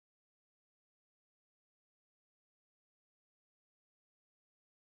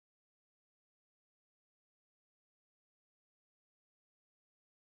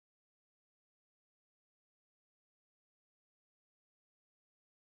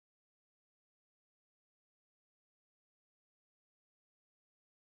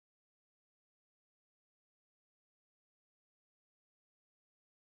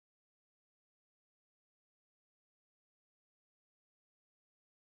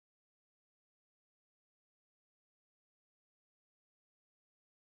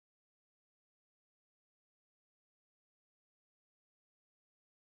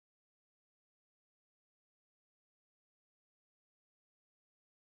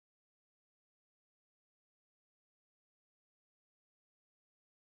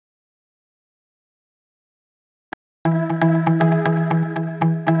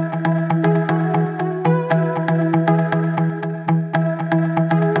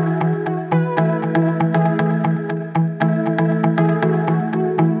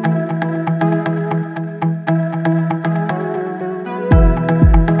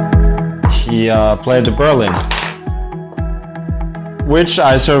played the Berlin, which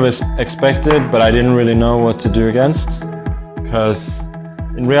I sort of expected, but I didn't really know what to do against, because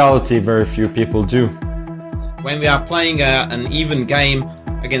in reality very few people do. When we are playing an even game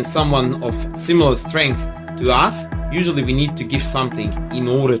against someone of similar strength to us, usually we need to give something in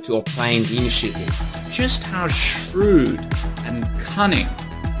order to obtain the initiative. Just how shrewd and cunning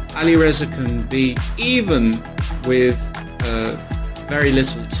Alireza can be, even with very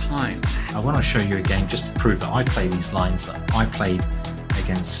little time. I want to show you a game just to prove that I play these lines that I played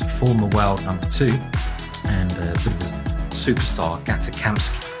against former world #2 and a bit of a superstar,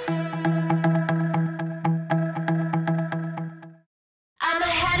 Gatakamsky. I'm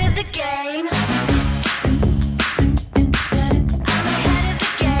ahead of the game.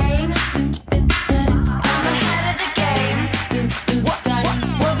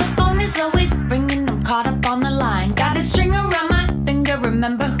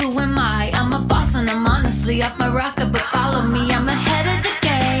 Remember who am I? I'm a boss and I'm honestly off my rocker, but follow me, I'm ahead of the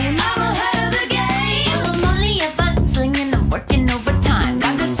game. I'm ahead of the game. I'm only a butt slinging, I'm working overtime.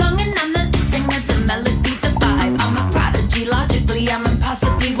 Got a song and I'm the singer, the melody, the vibe. I'm a prodigy, logically I'm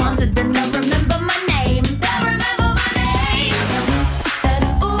impossibly wanted, and they'll remember my name. They'll remember my name. Well,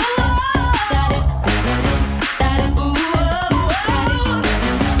 I'm ahead now. I'm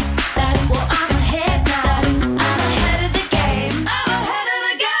ahead of the game.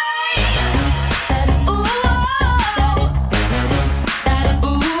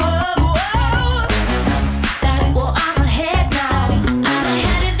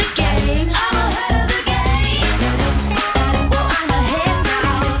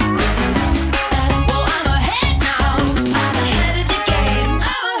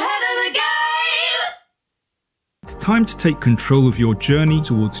 Time to take control of your journey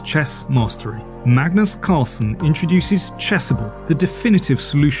towards chess mastery. Magnus Carlsen introduces Chessable, the definitive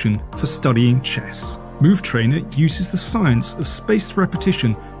solution for studying chess. Move Trainer uses the science of spaced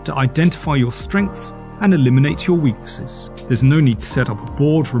repetition to identify your strengths and eliminate your weaknesses. There's no need to set up a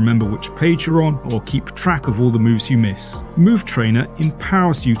board, remember which page you're on, or keep track of all the moves you miss. Move Trainer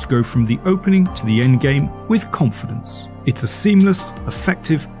empowers you to go from the opening to the end game with confidence. It's a seamless,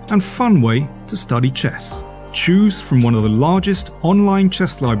 effective, and fun way to study chess. Choose from one of the largest online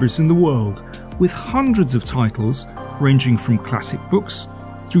chess libraries in the world, with hundreds of titles ranging from classic books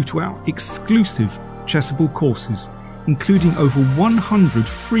through to our exclusive Chessable courses, including over 100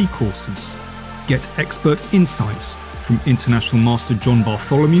 free courses. Get expert insights from International Master John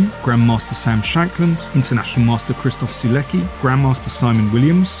Bartholomew, Grandmaster Sam Shankland, International Master Christoph Sulecki, Grandmaster Simon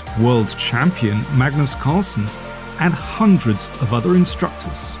Williams, World Champion Magnus Carlsen, and hundreds of other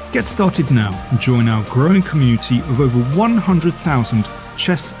instructors. Get started now and join our growing community of over 100,000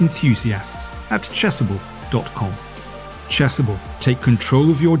 chess enthusiasts at chessable.com. Chessable, take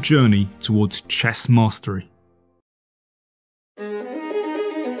control of your journey towards chess mastery.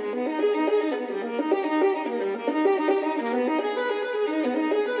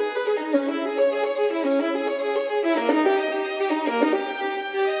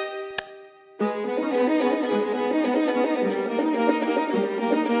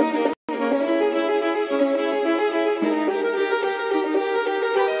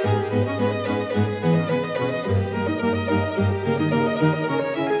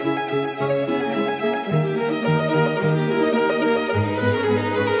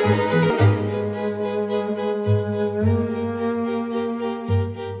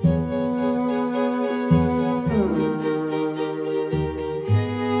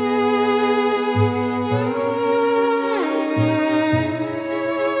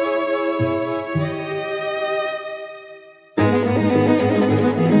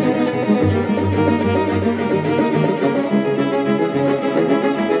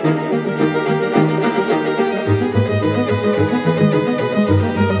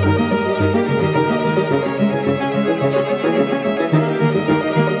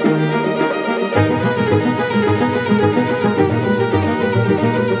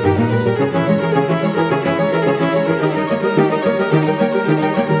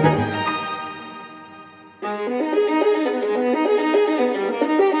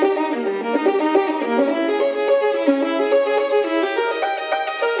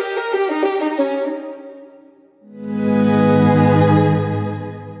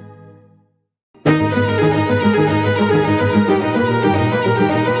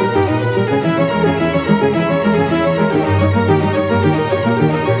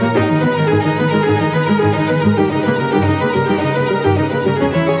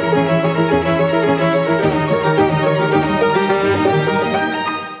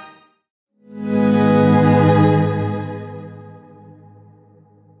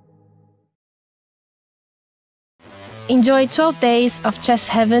 Enjoy 12 days of chess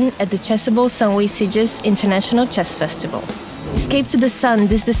heaven at the Chessable Sunway Sieges International Chess Festival. Escape to the sun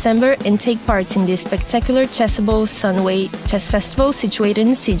this December and take part in the spectacular Chessable Sunway Chess Festival situated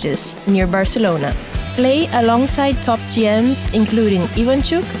in Sieges, near Barcelona. Play alongside top GMs including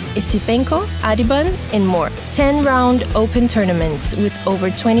Ivanchuk, Isipenko, Adiban, and more. 10-round open tournaments with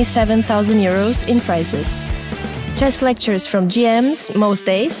over 27,000 euros in prizes. Chess lectures from GMs most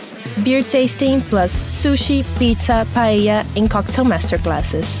days, beer tasting plus sushi, pizza, paella, and cocktail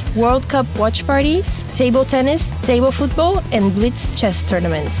masterclasses. World Cup watch parties, table tennis, table football, and Blitz chess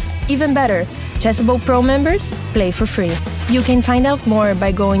tournaments. Even better, Chessable Pro members play for free. You can find out more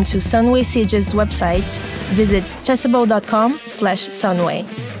by going to Sunway Siege's website. Visit chessable.com/sunway.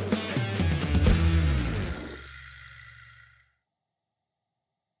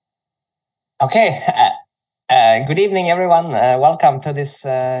 Okay, good evening, everyone. Welcome to this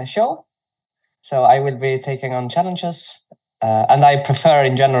show. So I will be taking on challenges, and I prefer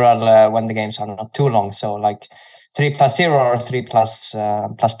in general when the games are not too long. So like 3+0 or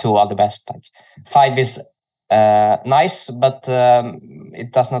 3+2 are the best. Like 5 is nice, but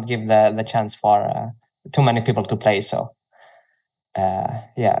it does not give the chance for too many people to play. So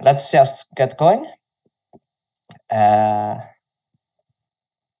yeah, let's just get going.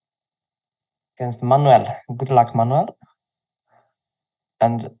 Against Manuel. Good luck, Manuel.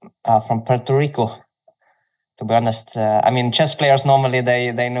 And from Puerto Rico. To be honest, I mean, chess players normally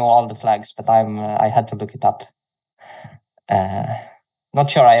they know all the flags, but I had to look it up.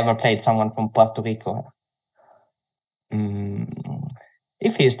 Not sure I ever played someone from Puerto Rico.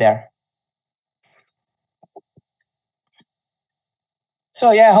 If he's there.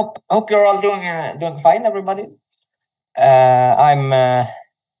 So yeah, hope you're all doing fine, everybody. I'm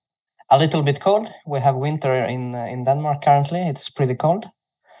a little bit cold. We have winter in Denmark currently. It's pretty cold.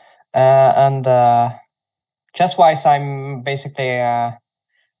 And chess-wise, I'm basically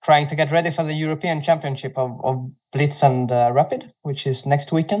trying to get ready for the European Championship of Blitz and Rapid, which is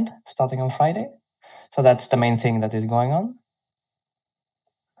next weekend, starting on Friday. So that's the main thing that is going on.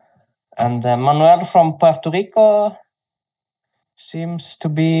 And Manuel from Puerto Rico seems to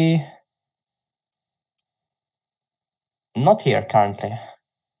be not here currently.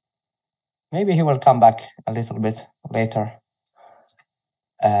 Maybe he will come back a little bit later.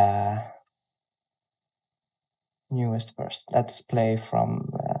 Newest first. Let's play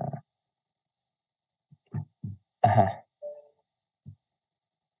from...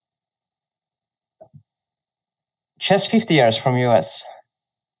 Chess 50 years from US.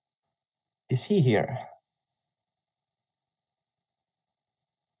 Is he here?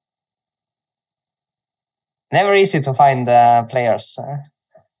 Never easy to find players.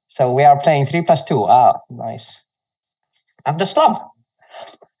 So we are playing 3+2. Ah, nice. And the slab.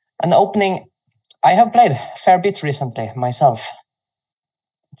 An opening I have played a fair bit recently myself.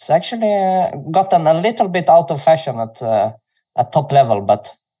 It's actually gotten a little bit out of fashion at top level,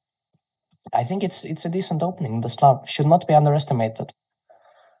 but I think it's a decent opening. The slab should not be underestimated.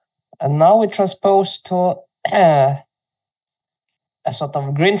 And now we transpose to a sort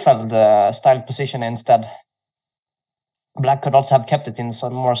of Greenfeld style position instead. Black could also have kept it in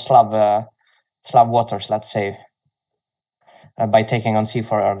some more Slav waters, let's say, by taking on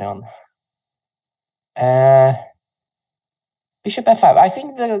c4 early on. Bishop f5. I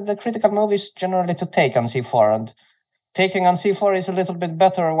think the critical move is generally to take on c4, and taking on c4 is a little bit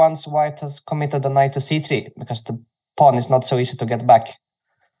better once white has committed the knight to c3, because the pawn is not so easy to get back.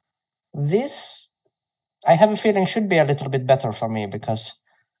 This, I have a feeling, should be a little bit better for me, because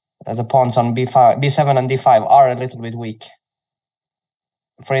the pawns on b7 and d5 are a little bit weak.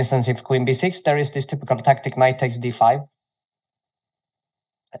 For instance, if queen b6, there is this typical tactic knight takes d5.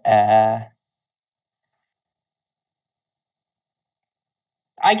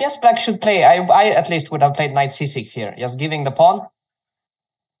 I guess black should play, I at least would have played knight c6 here, just giving the pawn.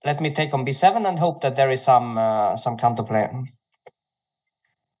 Let me take on b7 and hope that there is some counterplay.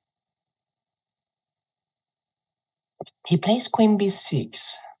 He plays queen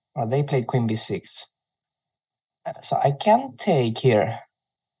b6, or they played queen b6. So I can take here.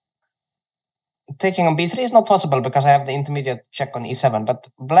 Taking on b3 is not possible because I have the intermediate check on e7, but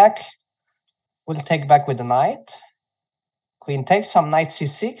black will take back with the knight. Queen takes some knight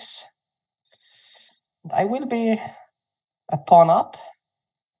c6. I will be a pawn up,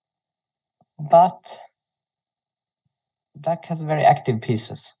 but black has very active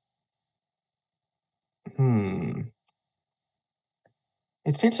pieces.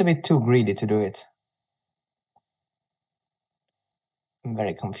 It feels a bit too greedy to do it. I'm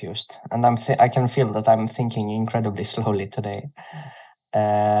very confused, and I can feel that I'm thinking incredibly slowly today.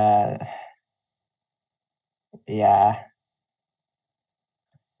 Yeah,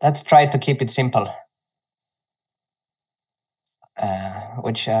 let's try to keep it simple,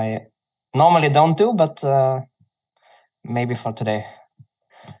 which I normally don't do, but maybe for today.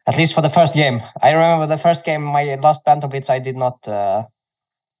 At least for the first game. I remember the first game, my last Banter Blitz, I did not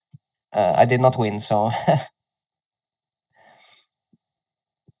win, so...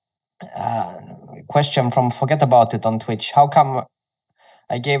 question from Forget About It on Twitch. How come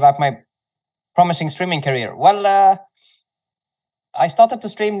I gave up my promising streaming career? Well, I started to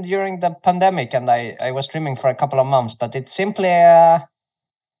stream during the pandemic, and I was streaming for a couple of months, but it simply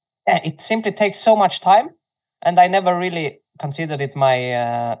takes so much time, and I never really considered it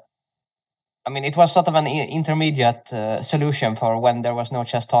my... I mean, it was sort of an intermediate solution for when there was no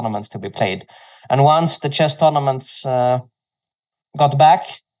chess tournaments to be played. And once the chess tournaments got back,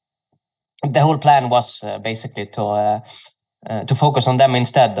 the whole plan was basically to focus on them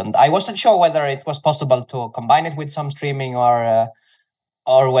instead. And I wasn't sure whether it was possible to combine it with some streaming or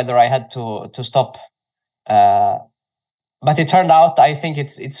whether I had to stop. But it turned out, I think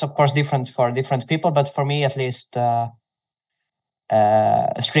it's of course different for different people, but for me at least,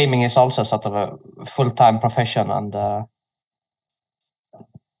 streaming is also sort of a full-time profession, and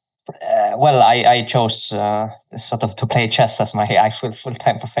well, I chose sort of to play chess as my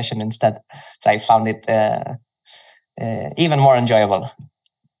full-time profession instead. So I found it even more enjoyable.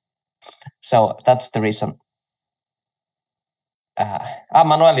 So that's the reason.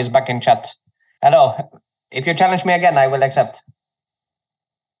 Manuel is back in chat. Hello. If you challenge me again, I will accept.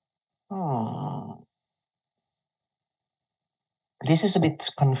 This is a bit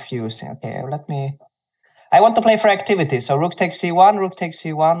confusing. Okay, let me... I want to play for activity. So rook takes c1, rook takes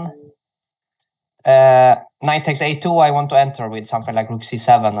c1. Knight takes a2. I want to enter with something like rook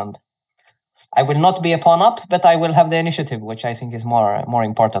c7. And I will not be a pawn up, but I will have the initiative, which I think is more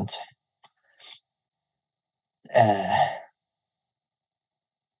important.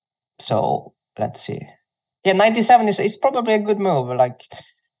 So let's see. Yeah, 97 is probably a good move. Like,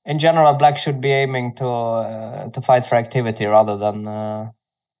 in general, black should be aiming to fight for activity rather than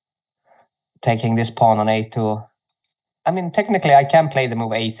taking this pawn on a2. I mean, technically, I can play the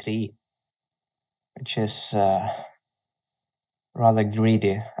move a3, which is rather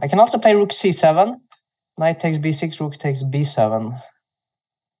greedy. I can also play rook c7. Knight takes b6, rook takes b7.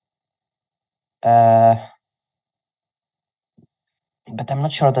 But I'm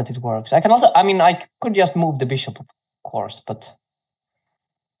not sure that it works. I can also, I mean, I could just move the bishop, of course, but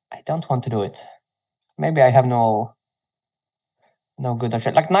I don't want to do it. Maybe I have no good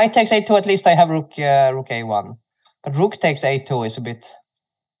option. Like knight takes a2, at least I have rook a1. But rook takes a2 is a bit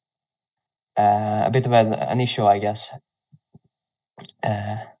of an issue, I guess.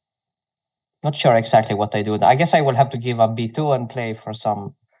 Not sure exactly what I do. I guess I will have to give up b2 and play for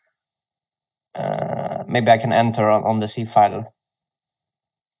some... maybe I can enter on the c file.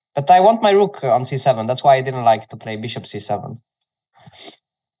 But I want my rook on c7. That's why I didn't like to play bishop c7.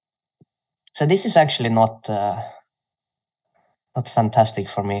 So this is actually not fantastic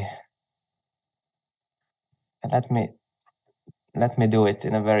for me. Let me do it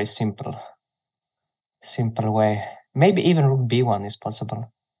in a very simple way. Maybe even rook b1 is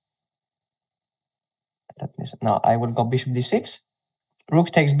possible. No, I will go bishop d6.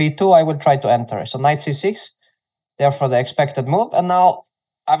 Rook takes b2. I will try to enter. So knight c6. Therefore, the expected move. And now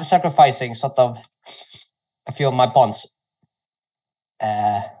I'm sacrificing sort of a few of my pawns.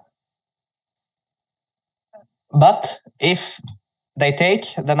 But if they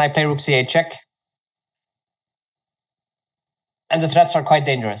take, then I play rook c8 check. And the threats are quite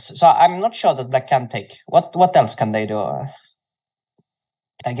dangerous. So I'm not sure that black can take. What else can they do?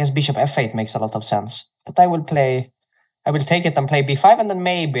 I guess bishop f8 makes a lot of sense. But I will take it and play b5, and then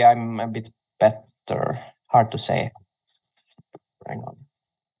maybe I'm a bit better. Hard to say. Hang on.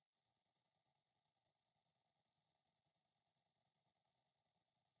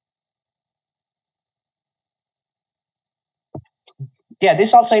 Yeah, this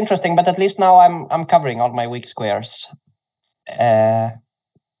is also interesting, but at least now I'm covering all my weak squares. Or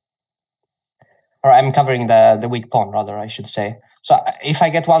I'm covering the weak pawn, rather, I should say. So if I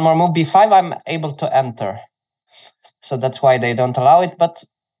get one more move, b5, I'm able to enter. So that's why they don't allow it. But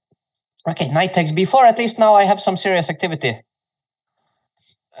okay, knight takes b4. At least now I have some serious activity.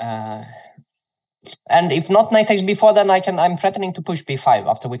 And if not knight takes b4, then I'm threatening to push b5,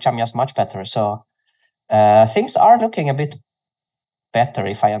 after which I'm just much better. So things are looking a bit better,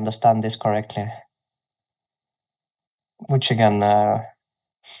 if I understand this correctly. Which again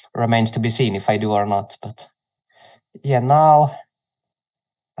remains to be seen if I do or not. But yeah, now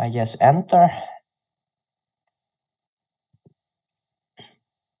I guess enter.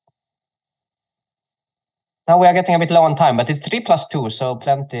 Now we are getting a bit low on time, but it's 3+2, so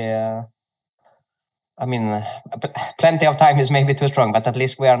plenty. I mean, plenty of time is maybe too strong, but at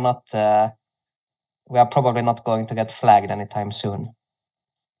least we are not. We are probably not going to get flagged anytime soon.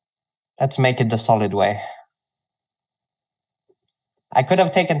 Let's make it the solid way. I could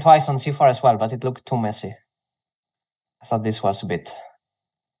have taken twice on c4 as well, but it looked too messy. I thought this was a bit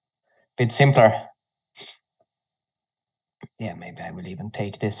simpler. Yeah, maybe I will even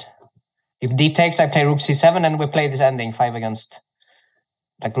take this. If d takes, I play rook c7, and we play this ending 5 against.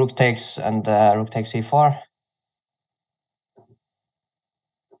 Like rook takes and rook takes e4.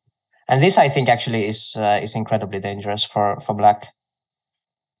 And this, I think, actually is incredibly dangerous for black.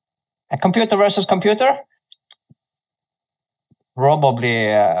 A computer versus computer? Probably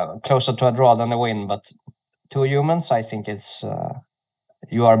closer to a draw than a win, but 2 humans, I think it's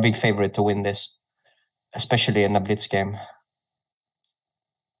you are a big favorite to win this, especially in a Blitz game.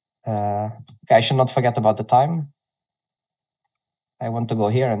 Okay, I should not forget about the time. I want to go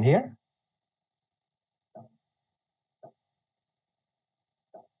here and here.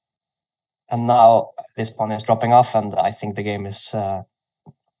 And now this pawn is dropping off, and I think the game is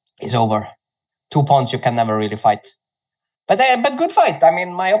over. 2 pawns you can never really fight. But good fight. I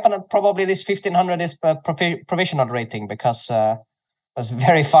mean, my opponent probably this 1500 is provisional rating because was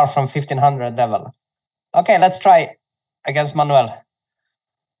very far from 1500 level. Okay, let's try against Manuel,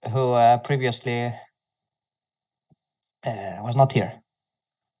 who previously was not here.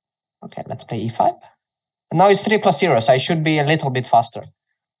 Okay, let's play e5. And now it's 3+0, so I should be a little bit faster.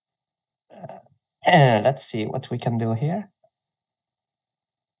 Let's see what we can do here.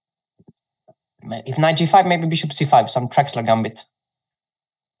 If knight g5, maybe bishop c5, some Traxler gambit.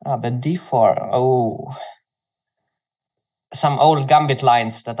 But d4, oh. Some old gambit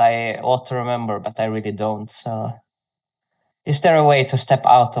lines that I ought to remember, but I really don't. So, is there a way to step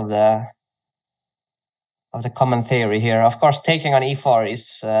out of the common theory here? Of course, taking on e4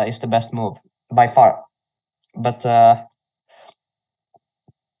 is the best move by far, but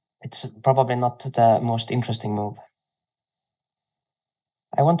it's probably not the most interesting move.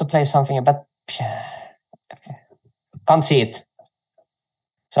 I want to play something a bit. Okay. Can't see it.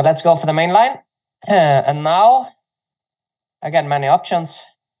 So let's go for the main line. And now, again, many options.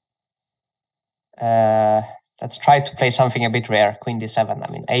 Let's try to play something a bit rare. Queen d7.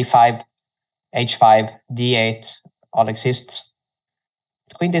 I mean, a5, h5, d8 all exists.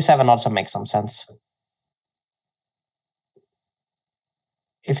 Queen d7 also makes some sense.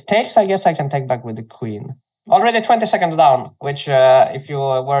 If takes, I guess I can take back with the queen. Already 20 seconds down, which if you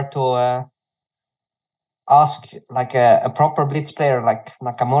were to ask like a proper Blitz player like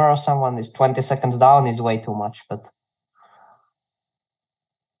Nakamura or someone, is 20 seconds down is way too much. But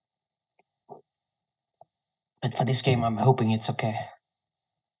for this game, I'm hoping it's okay.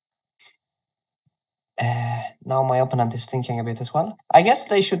 Now my opponent is thinking a bit as well. I guess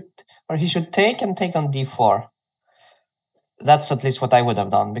they should, or he should take and take on d4. That's at least what I would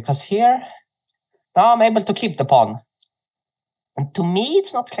have done, because here, now I'm able to keep the pawn. And to me,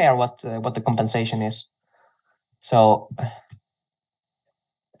 it's not clear what the compensation is. So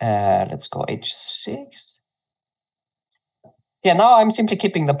let's go h6. Yeah, now I'm simply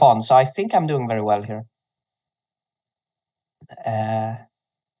keeping the pawn, so I think I'm doing very well here.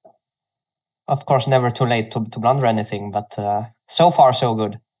 Of course, never too late to blunder anything, but so far so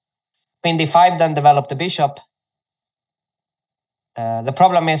good. Queen d5, then develop the bishop. The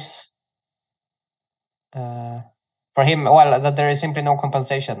problem is for him, well, that there is simply no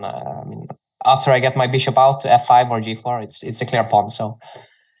compensation. I mean, after I get my bishop out to f5 or g4, it's a clear pawn, so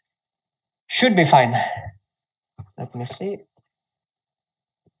should be fine. Let me see.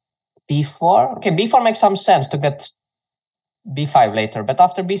 b4. Okay, b4 makes some sense to get b5 later, but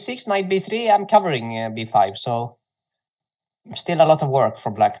after b6, knight b3, I'm covering b5, so still a lot of work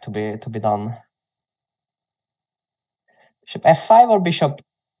for black to be done. Bishop f5 or bishop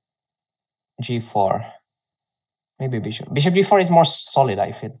g4? Maybe bishop. Bishop g4 is more solid,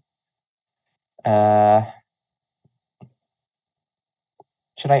 I feel.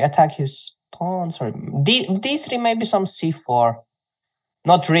 Should I attack his pawn? Sorry, d3, maybe some c4.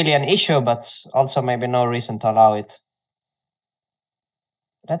 Not really an issue, but also maybe no reason to allow it.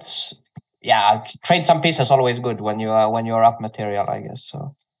 Let's, yeah, trade some pieces always good when you're up material, I guess.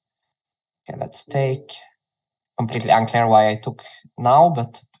 So, okay, let's take. Completely unclear why I took now,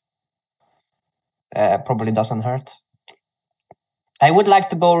 but probably doesn't hurt. I would like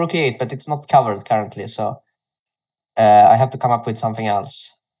to go rook e8, but it's not covered currently, so I have to come up with something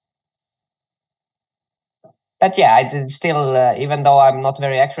else. But yeah, I still, even though I'm not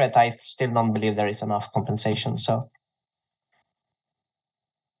very accurate, I still don't believe there is enough compensation. So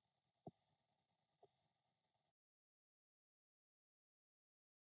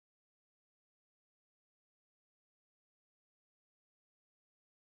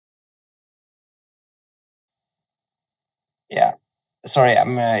sorry,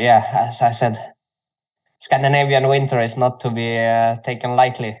 yeah, as I said, Scandinavian winter is not to be taken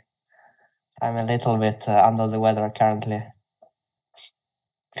lightly. I'm a little bit under the weather currently.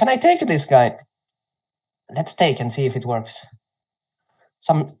 Can I take this guy? Let's take and see if it works.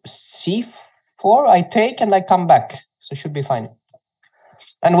 Some c4 I take and I come back, so it should be fine.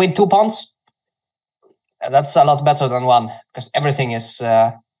 And with 2 pawns, that's a lot better than 1, because everything is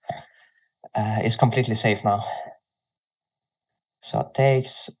completely safe now. So it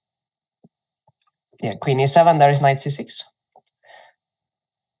takes, yeah, queen e7, there is knight c6.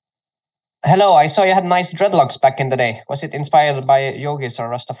 Hello, I saw you had nice dreadlocks back in the day. Was it inspired by yogis or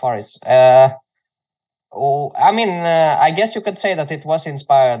Rastafaris? I mean, I guess you could say that it was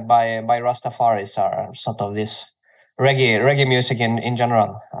inspired by Rastafaris, or sort of this reggae music in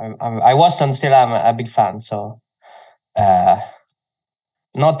general. I was and still am a big fan, so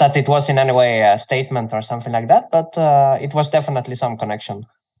not that it was in any way a statement or something like that, but it was definitely some connection.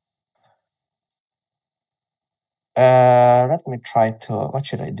 Let me try to, what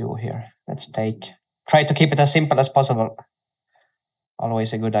should I do here? Let's try to keep it as simple as possible.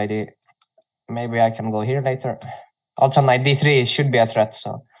 Always a good idea. Maybe I can go here later. Also, knight d3 should be a threat,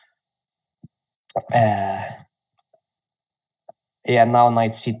 so. Yeah, now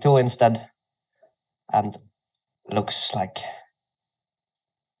knight c2 instead. And looks like,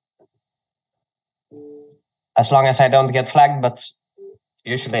 as long as I don't get flagged, but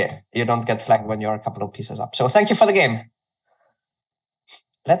usually you don't get flagged when you're a couple of pieces up. So thank you for the game.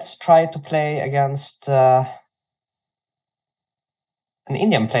 Let's try to play against an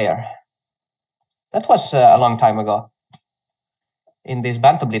Indian player. That was a long time ago in these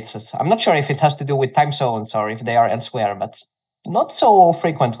Banter Blitzes. I'm not sure if it has to do with time zones or if they are elsewhere, but not so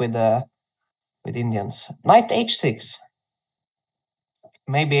frequent with Indians. Knight h6.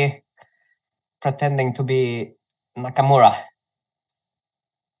 Maybe pretending to be Nakamura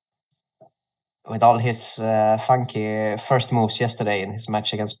with all his funky first moves yesterday in his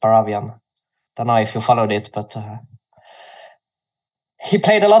match against Paravian. Don't know if you followed it, but he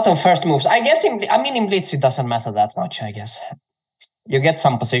played a lot of first moves. I guess in Blitz it doesn't matter that much, I guess. You get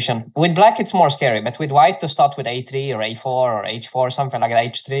some position. With black it's more scary, but with white to start with a3 or a4 or h4, something like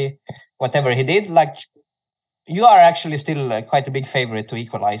that, h3, whatever he did, like, you are actually still quite a big favorite to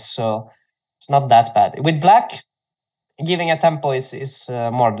equalize, so it's not that bad. With black, giving a tempo is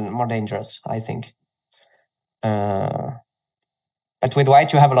more dangerous, I think. But with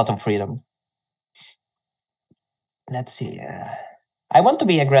white, you have a lot of freedom. Let's see. I want to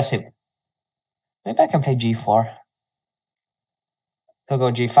be aggressive. Maybe I can play g4. He'll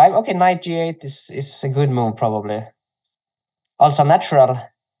go g5. Okay, knight g8 is a good move, probably. Also natural.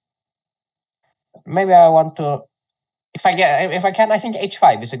 Maybe I want to... If I can, I think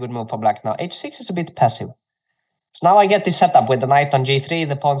h5 is a good move for black now. h6 is a bit passive. So now I get this setup with the knight on g3,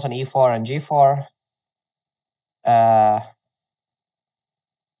 the pawns on e4 and g4.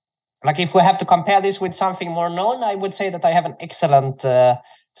 Like, if we have to compare this with something more known, I would say that I have an excellent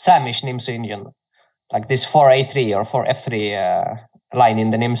Samish Nimzo Indian. Like this 4a3 or 4f3 line in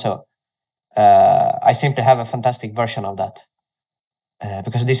the Nimzo. I simply have a fantastic version of that.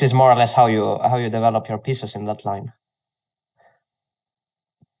 Because this is more or less how you develop your pieces in that line.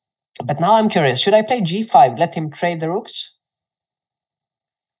 But now I'm curious, should I play g5, let him trade the rooks?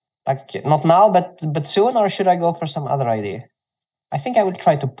 Like, not now, but soon, or should I go for some other idea? I think I will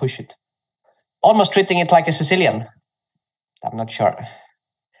try to push it. Almost treating it like a Sicilian. I'm not sure.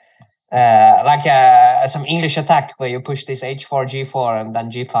 Like some English attack where you push this h4, g4, and then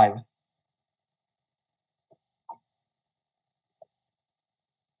g5.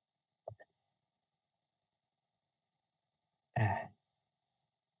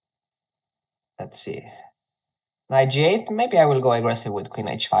 Let's see. Knight g8, maybe I will go aggressive with queen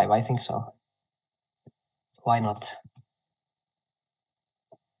h5, I think so. Why not?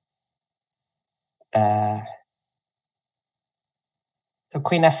 So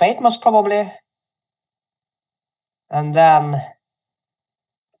queen f8 most probably. And then...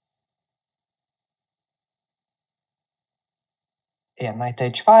 yeah, knight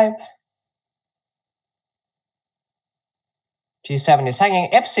h5. g7 is hanging.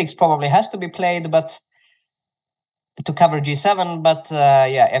 f6 probably has to be played, but to cover g7, but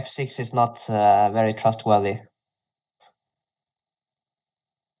yeah, f6 is not very trustworthy.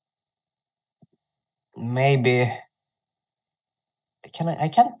 Maybe I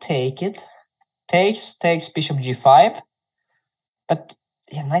can't take it. Takes bishop g5, but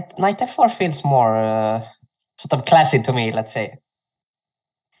yeah, knight f4 feels more sort of classy to me, let's say.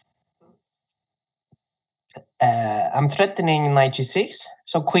 I'm threatening knight g6,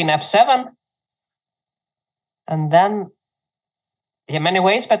 so queen f7, and then Yeah, many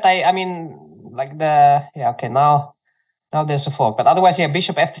ways, but I mean, like okay, now there's a fork, but otherwise, yeah,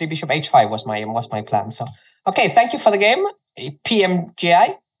 bishop f3, bishop h5 was my plan. So, okay, thank you for the game,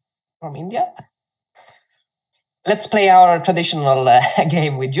 PMGI from India. Let's play our traditional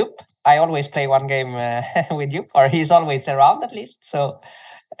game with Jup. I always play one game with Jup, or he's always around at least. So,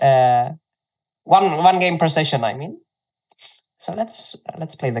 one game per session, I mean. So let's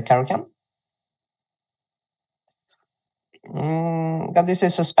play the Caracan. This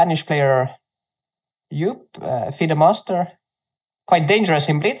is a Spanish player, Jup, FIDE master, quite dangerous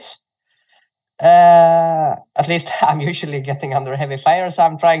in Blitz. At least I'm usually getting under heavy fire, so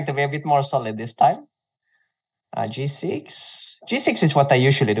I'm trying to be a bit more solid this time. G6. G6 is what I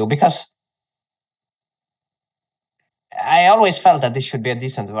usually do, because I always felt that this should be a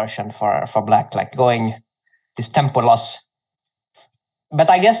decent version for black, like going this tempo loss. But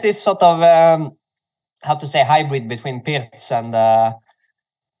I guess this sort of, how to say, hybrid between Pirtz and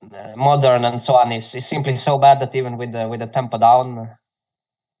modern and so on is simply so bad that even with the tempo down,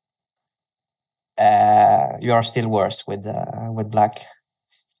 you are still worse with black.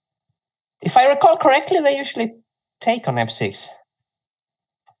 If I recall correctly, they usually take on f6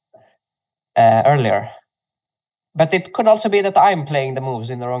 earlier. But it could also be that I'm playing the moves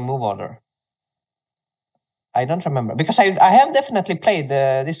in the wrong move order. I don't remember, because I have definitely played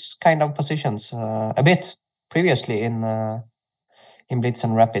this kind of positions a bit previously in Blitz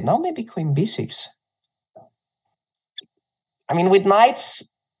and Rapid. Now maybe Queen b6. I mean, with knights,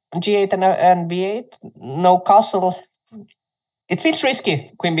 g8 and b8, no castle, it feels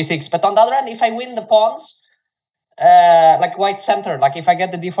risky, Queen b6. But on the other hand, if I win the pawns, like white center, like if I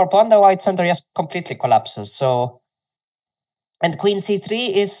get the d4 pawn, the white center just completely collapses. So, and Queen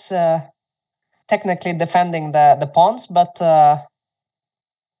c3 is technically defending the pawns, but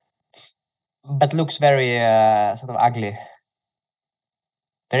looks very sort of ugly.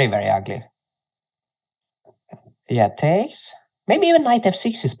 Very, very ugly. Yeah, takes. Maybe even knight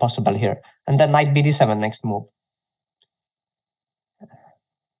f6 is possible here. And then knight bd7 next move.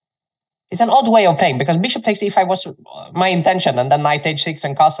 It's an odd way of playing, because bishop takes e5 was my intention, and then knight h6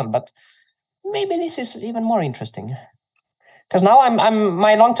 and castle, but maybe this is even more interesting. Because now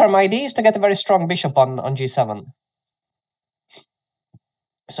my long-term idea is to get a very strong bishop on g7.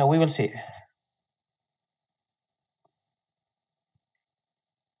 So we will see.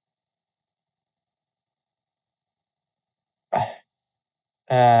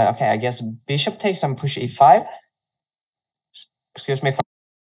 Okay, I guess bishop takes and push e5. Excuse me.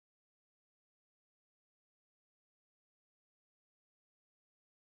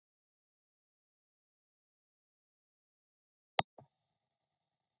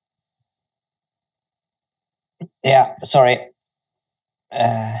 Yeah, sorry.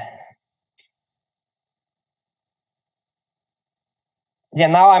 Yeah,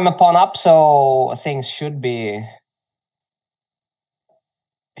 now I'm a pawn up, so things should be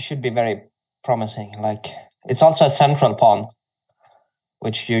very promising. Like, it's also a central pawn,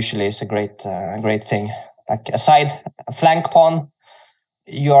 which usually is a great thing. Like a flank pawn,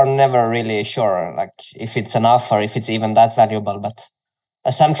 you're never really sure, like, if it's enough or if it's even that valuable. But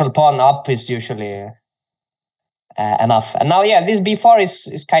a central pawn up is usually enough. And now, yeah, this b4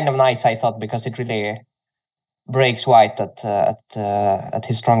 is kind of nice, I thought, because it really breaks white at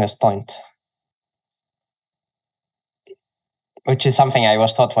his strongest point, which is something I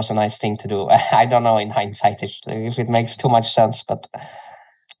was thought was a nice thing to do. I don't know in hindsight if it makes too much sense, but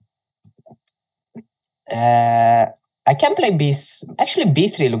I can play actually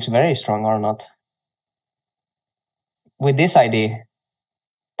b3 looks very strong, or not, with this idea.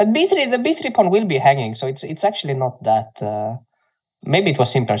 But the b3 pawn will be hanging, so it's actually not that. Maybe it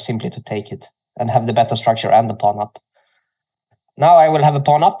was simply to take it and have the better structure and the pawn up. Now I will have a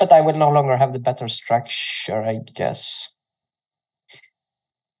pawn up, but I will no longer have the better structure, I guess.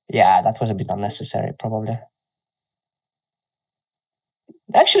 Yeah, that was a bit unnecessary, probably.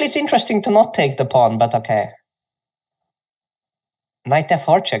 Actually, it's interesting to not take the pawn, but okay. Knight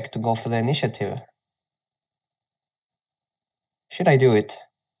f4 check to go for the initiative. Should I do it?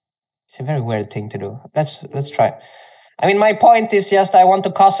 It's a very weird thing to do. Let's try. I mean, my point is just I want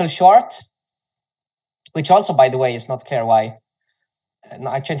to castle short, which also, by the way, is not clear why. No,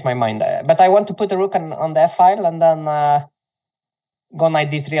 I changed my mind. But I want to put the rook on the f file and then go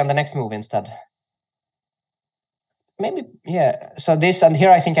knight d3 on the next move instead. Maybe, yeah. So this, and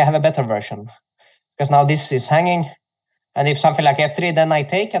here I think I have a better version, because now this is hanging, and if something like f3, then I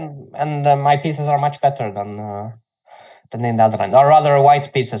take, and my pieces are much better than in the other end, or rather,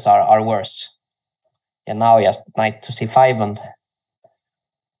 white pieces are worse. Yeah, now just knight to c5, and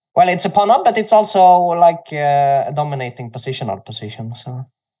Well, it's a pawn up, but it's also like a dominating positional position. So,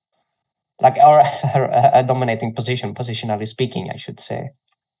 like, or a dominating position, positionally speaking, I should say.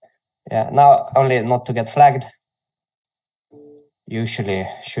 Yeah. Now, only not to get flagged. Usually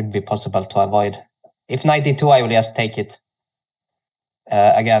should be possible to avoid. If knight d2, I will just take it.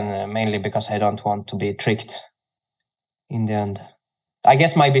 Again, mainly because I don't want to be tricked in the end. I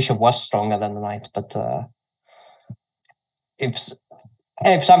guess my bishop was stronger than the knight, but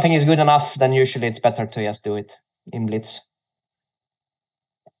if something is good enough, then usually it's better to just do it in Blitz.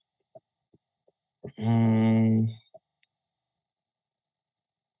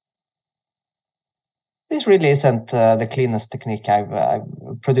 This really isn't the cleanest technique I've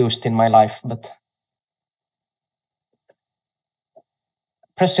produced in my life, but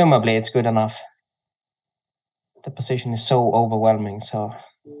presumably it's good enough. The position is so overwhelming, so...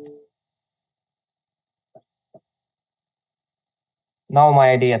 Now my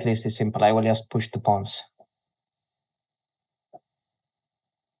idea at least is simple. I will just push the pawns.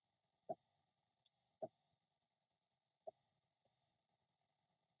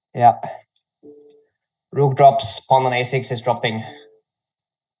 Yeah. Rook drops, pawn on a6 is dropping.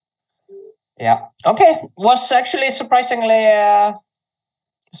 Yeah. Okay. Was actually surprisingly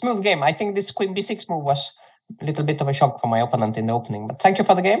smooth game. I think this queen b6 move was a little bit of a shock for my opponent in the opening, but thank you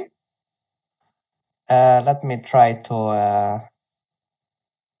for the game. Let me try to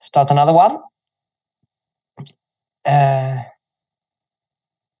start another one. Let's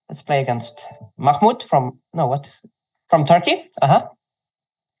play against Mahmoud from Turkey.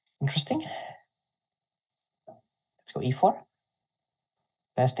 Interesting. Let's go e4.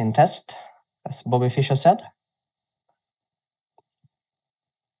 Best in test, as Bobby Fischer said.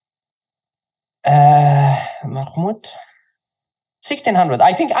 Mahmoud. 1600.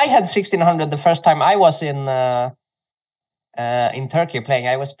 I think I had 1600 the first time I was in Turkey playing.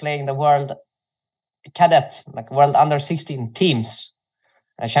 I was playing the World Cadet, like World Under 16 Teams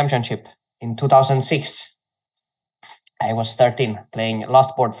Championship in 2006. I was 13, playing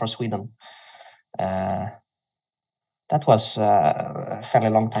last board for Sweden. That was a fairly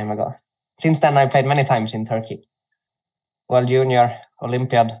long time ago. Since then, I played many times in Turkey. World Junior,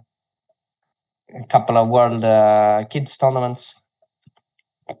 Olympiad, a couple of World Kids tournaments.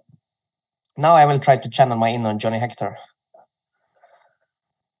 Now I will try to channel my inner Johnny Hector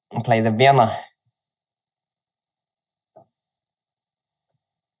and play the Vienna.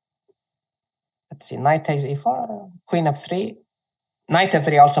 Let's see, knight takes e4, queen f3. Knight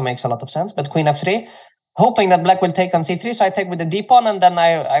f3 also makes a lot of sense, but queen f3, hoping that black will take on c3, so I take with the d pawn, and then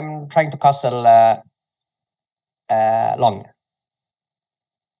I'm trying to castle long.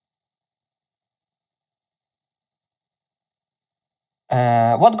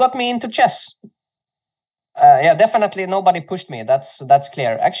 What got me into chess? Yeah, definitely nobody pushed me. That's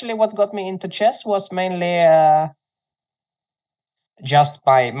clear. Actually, what got me into chess was mainly just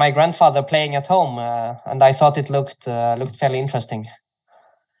my grandfather playing at home, and I thought it looked fairly interesting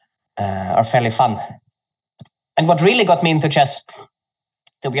or fairly fun. And what really got me into chess,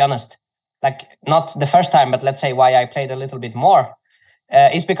 to be honest, like not the first time, but let's say why I played a little bit more,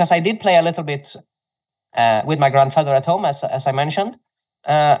 is because I did play a little bit with my grandfather at home, as I mentioned.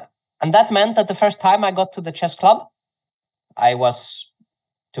 And that meant that the first time I got to the chess club, I was,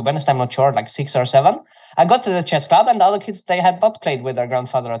 to be honest, I'm not sure, like 6 or 7. I got to the chess club, and the other kids, they had not played with their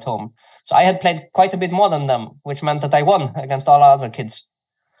grandfather at home. So I had played quite a bit more than them, which meant that I won against all other kids.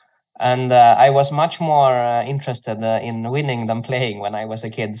 And I was much more interested in winning than playing when I was a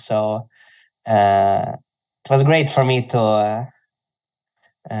kid. So it was great for me to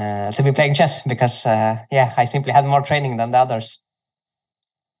be playing chess because, yeah, I simply had more training than the others.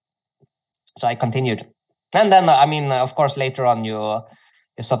 So I continued. And then, I mean, of course, later on, you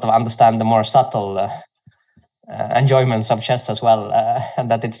sort of understand the more subtle enjoyments of chess as well,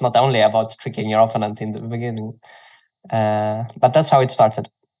 and that it's not only about tricking your opponent in the beginning. But that's how it started.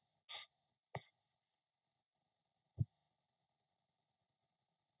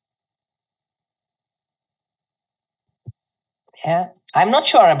 Yeah, I'm not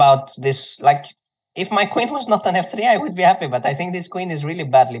sure about this. Like, if my queen was not on f3, I would be happy, but I think this queen is really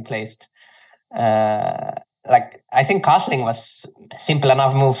badly placed. Like, I think castling was a simple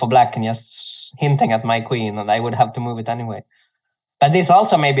enough move for black and just hinting at my queen, and I would have to move it anyway. But this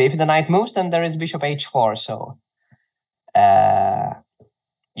also, maybe, if the knight moves, then there is bishop h4, so... yeah,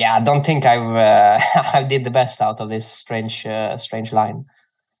 I don't think I did the best out of this strange line.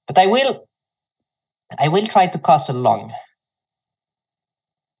 But I will try to castle long.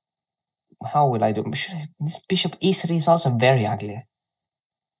 How will I do? This bishop e3 is also very ugly.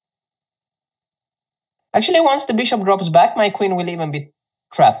 Actually, once the bishop drops back, my queen will even be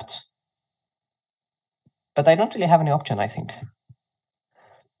trapped. But I don't really have any option, I think.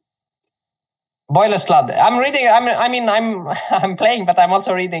 Boiler Slud. I'm reading. I'm playing, but I'm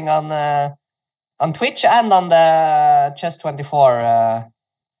also reading on Twitch and on the Chess24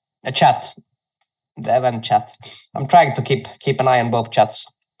 chat, the event chat. I'm trying to keep an eye on both chats,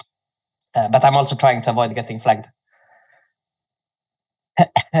 but I'm also trying to avoid getting flagged.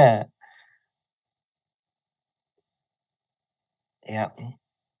 Yeah.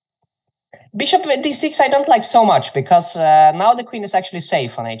 Bishop d6 I don't like so much because now the queen is actually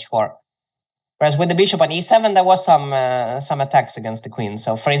safe on h4. Whereas with the bishop on e7, there was some attacks against the queen.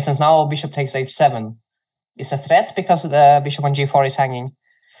 So for instance, now bishop takes h7 is a threat because the bishop on g4 is hanging.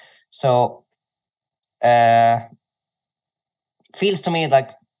 So feels to me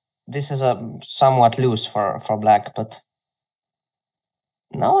like this is a somewhat loose for black, but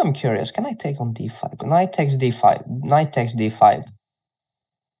now I'm curious. Can I take on d5? Knight takes d5. Knight takes d5.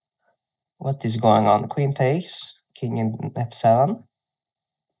 What is going on? Queen takes, king in f7.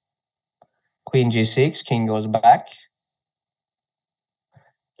 Queen g6, king goes back.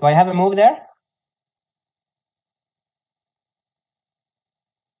 Do I have a move there?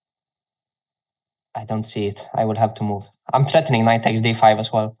 I don't see it. I will have to move. I'm threatening knight takes d5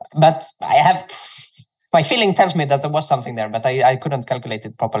 as well. But I have... My feeling tells me that there was something there, but I couldn't calculate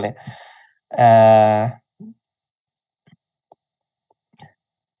it properly.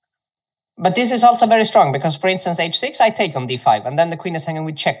 But this is also very strong because, for instance, h6, I take on d5, and then the queen is hanging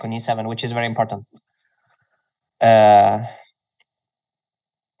with check on e7, which is very important. Let's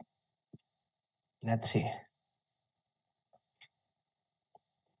see.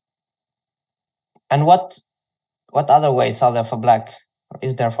 And what other ways are there for black?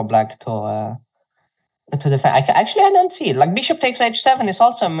 Is there for black to defend? Actually, I don't see it. Like bishop takes h7 is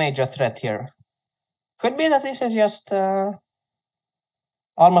also a major threat here. Could be that this is just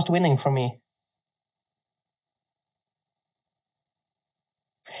almost winning for me.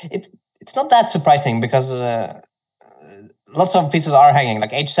 It's not that surprising because lots of pieces are hanging,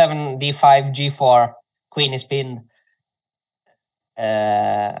 like h7, d5, g4, queen is pinned.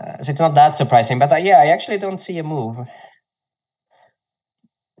 So it's not that surprising, but yeah, I actually don't see a move.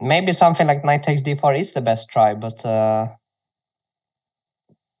 Maybe something like knight takes d4 is the best try, but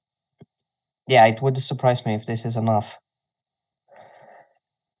yeah, it would surprise me if this is enough.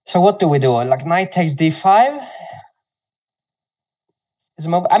 So what do we do? Like knight takes d5?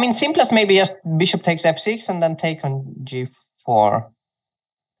 I mean, simplest maybe just bishop takes f6 and then take on g4.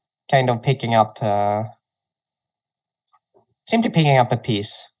 Kind of picking up... simply picking up a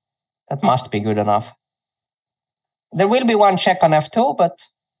piece. That must be good enough. There will be one check on f2, but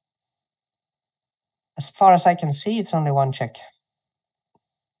as far as I can see, it's only one check.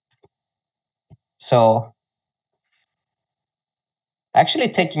 So actually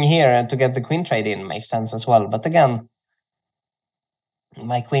taking here to get the queen trade in makes sense as well. But again,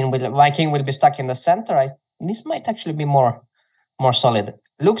 my king will be stuck in the center. This might actually be more solid.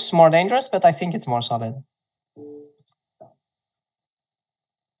 Looks more dangerous, but I think it's more solid.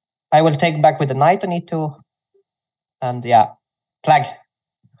 I will take back with the knight on e2. And yeah, flag.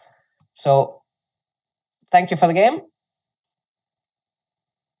 So thank you for the game.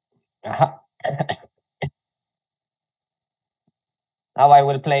 Now I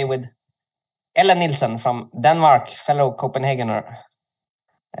will play with Ella Nielsen from Denmark, fellow Copenhagener.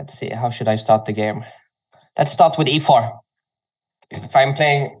 Let's see, how should I start the game? Let's start with e4. If I'm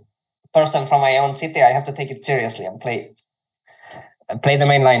playing person from my own city, I have to take it seriously and play the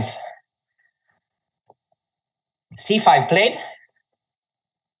main lines. c5 played.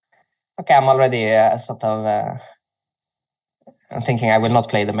 Okay, I'm already I'm thinking I will not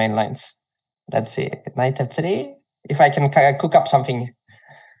play the main lines. Let's see, knight f3. If I can cook up something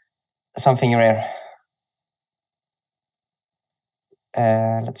rare.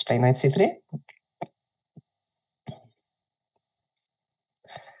 Let's play knight c3.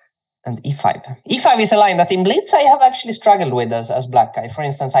 And e5. e5 is a line that in Blitz I have actually struggled with as black. For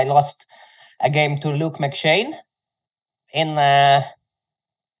instance, I lost a game to Luke McShane in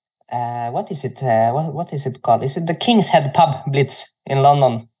what is it? What is it called? Is it the King's Head Pub Blitz in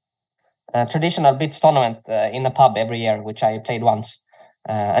London? Traditional Blitz tournament in a pub every year, which I played once.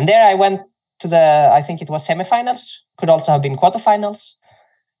 And there I went to I think it was semifinals, could also have been quarterfinals.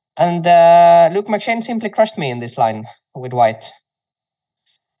 And Luke McShane simply crushed me in this line with white.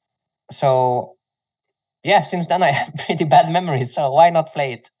 So yeah, since then I have pretty bad memories, so why not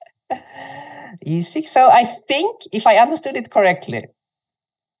play it? e6. So I think, if I understood it correctly,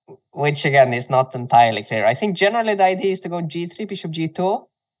 which again is not entirely clear, I think generally the idea is to go g3, bishop g2,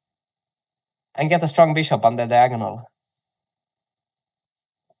 and get a strong bishop on the diagonal.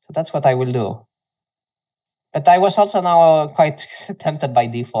 So that's what I will do. But I was also now quite tempted by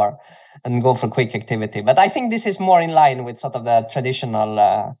d4 and go for quick activity. But I think this is more in line with sort of the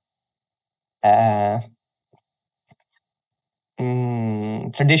traditional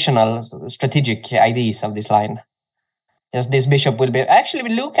traditional strategic ideas of this line. Yes, this bishop will be...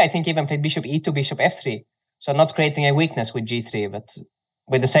 Actually, Luke, I think, even played bishop e2, bishop f3. So not creating a weakness with g3, but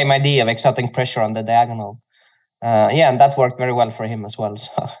with the same idea of exerting pressure on the diagonal. Yeah, and that worked very well for him as well.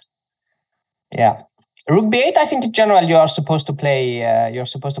 So, yeah. Rook b8, I think in general you are supposed to play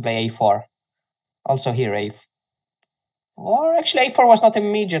a4. Also here a4. Or actually a4 was not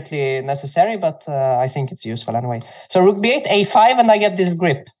immediately necessary, but I think it's useful anyway. So rook b8, a5, and I get this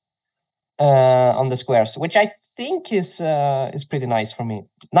grip on the squares, which I think is pretty nice for me.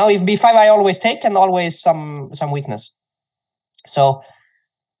 Now if b5 I always take, and always some weakness. So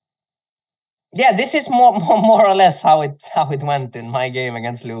yeah, this is more or less how it went in my game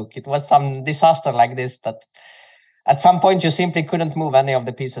against Luke. It was some disaster like this that at some point you simply couldn't move any of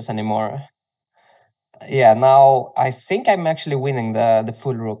the pieces anymore. Yeah, now I think I'm actually winning the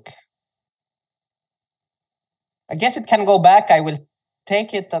full rook. I guess it can go back. I will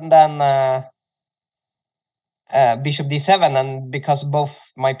take it, and then bishop d7, and because both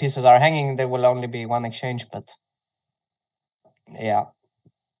my pieces are hanging, there will only be one exchange, but yeah,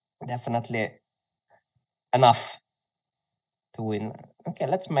 definitely enough to win. Okay,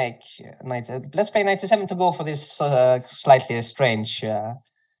 let's make let's play knight e7 to go for this slightly strange a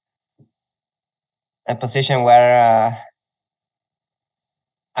position where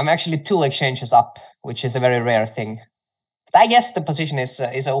I'm actually 2 exchanges up, which is a very rare thing. But I guess the position is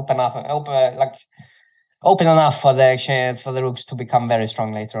open enough for the exchange, for the rooks to become very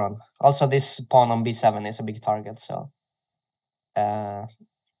strong later on. Also, this pawn on b7 is a big target, so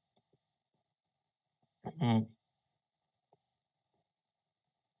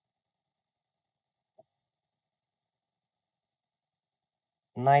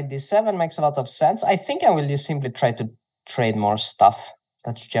Knight d7 makes a lot of sense. I think I will just simply try to trade more stuff.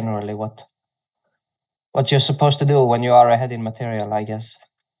 That's generally what you're supposed to do when you are ahead in material, I guess.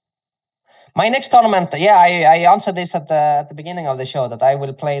 My next tournament, yeah, I answered this at the beginning of the show, that I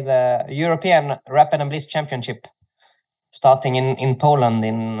will play the European Rapid and Blitz Championship starting in Poland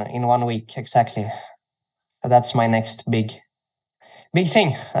in 1 week exactly. So that's my next big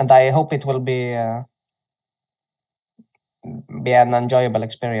thing, and I hope it will be an enjoyable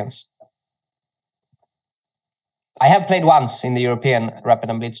experience. I have played once in the European Rapid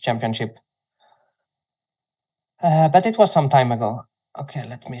and Blitz Championship, but it was some time ago. Okay,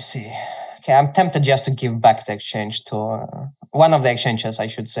 let me see. Okay, I'm tempted just to give back the exchange to one of the exchanges, I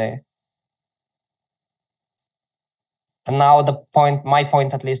should say. And now my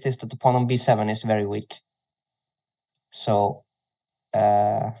point at least, is that the pawn on b7 is very weak. So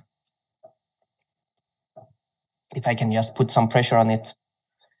if I can just put some pressure on it,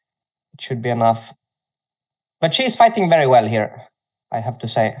 it should be enough. But she's fighting very well here, I have to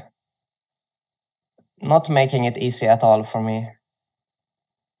say. Not making it easy at all for me.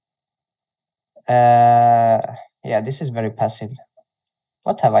 Yeah, this is very passive.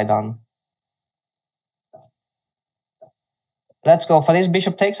 What have I done? Let's go for this.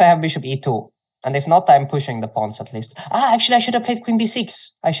 Bishop takes. I have bishop e2. And if not, I'm pushing the pawns at least. Actually, I should have played queen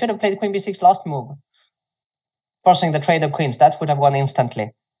b6. I should have played queen b6 last move. Forcing the trade of queens. That would have won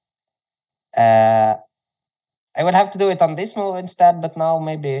instantly. I would have to do it on this move instead, but now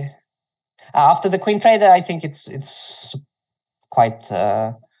maybe... after the queen trade, I think it's quite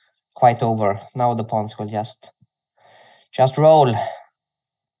over. Now the pawns will just roll.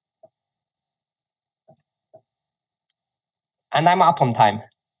 And I'm up on time.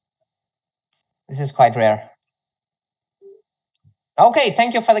 This is quite rare. Okay,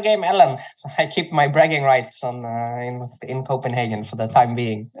 thank you for the game, Ellen. So I keep my bragging rights on in Copenhagen for the time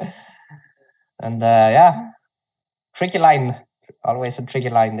being. And yeah, tricky line. Always a tricky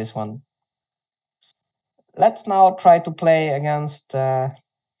line, this one. Let's now try to play against... I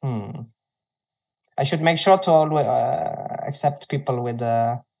should make sure to accept people with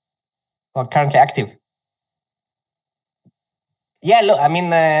who are currently active. Yeah, look, I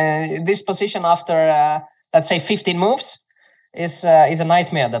mean, this position after, let's say, 15 moves is a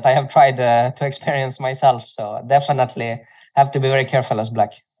nightmare that I have tried to experience myself. So definitely have to be very careful as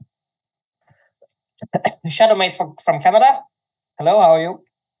black. Shadowmate from Canada. Hello, how are you?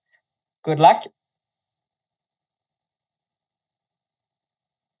 Good luck.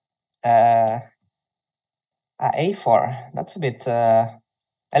 A4. That's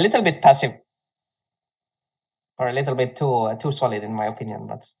a little bit passive, or a little bit too solid in my opinion.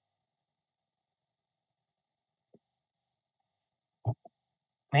 But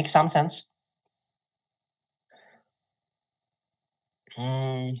Makes some sense.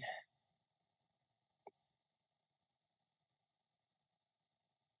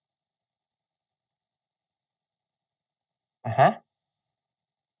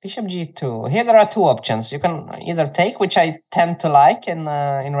 Bishop g2. Here there are two options. You can either take, which I tend to like in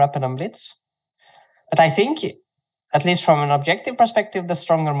Rapid and Blitz. But I think, at least from an objective perspective, the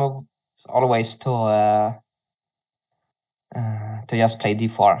stronger move is always to just play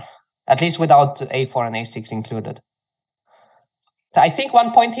d4. At least without a4 and a6 included. So I think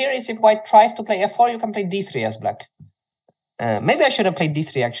one point here is if white tries to play f4, you can play d3 as black. Maybe I should have played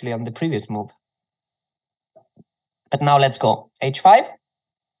d3 actually on the previous move. But now let's go. h5,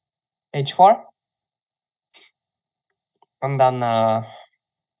 h4, and then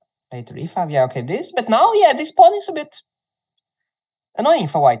later e5. Yeah, okay, this. But now, yeah, this pawn is a bit annoying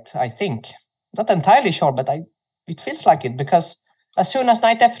for white, I think. Not entirely sure, but it feels like it, because as soon as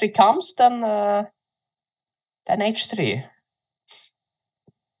knight f3 comes, then h3.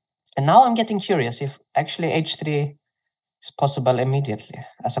 And now I'm getting curious if actually h3 is possible immediately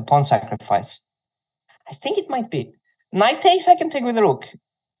as a pawn sacrifice. I think it might be. Knight takes, I can take with the rook.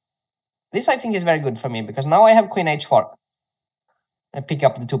 This I think is very good for me, because now I have queen h4. I pick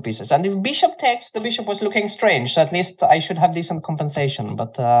up the two pieces. And if bishop takes, the bishop was looking strange, so at least I should have decent compensation.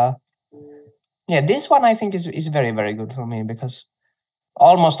 But yeah, this one I think is very, very good for me, because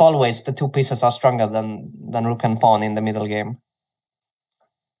almost always the two pieces are stronger than rook and pawn in the middle game.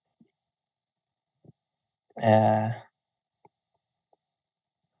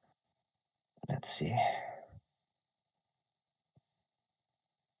 Let's see.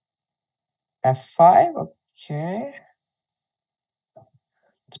 f5, okay.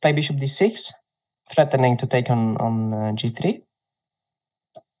 Let's play bishop d6, threatening to take on g3.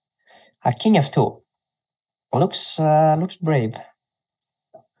 King f2 looks brave.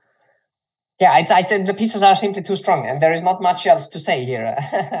 Yeah, I think the pieces are simply too strong, and there is not much else to say here.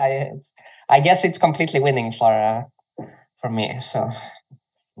 I guess it's completely winning for me. So,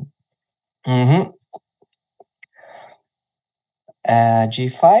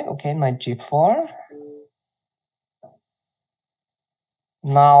 g5. Okay, knight g4.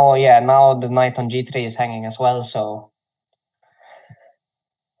 Now, yeah, now the knight on g3 is hanging as well. So,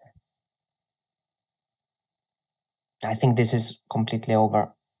 I think this is completely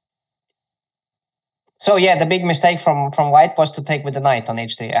over. So yeah, the big mistake from white was to take with the knight on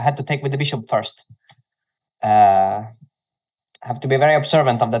h3. I had to take with the bishop first. I have to be very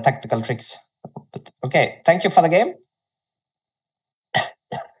observant of the tactical tricks. But okay, thank you for the game.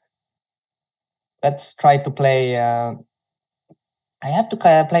 Let's try to play. I have to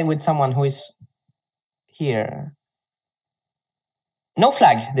play with someone who is here. No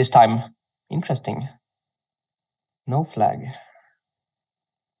flag this time. Interesting. No flag.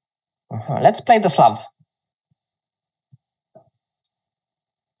 Let's play the Slav.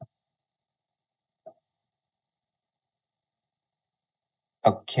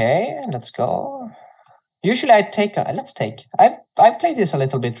 Okay, let's go. Usually I take. Let's take. I've played this a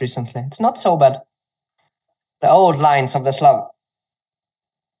little bit recently. It's not so bad. The old lines of the Slav.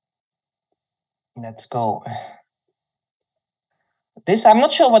 Let's go. This, I'm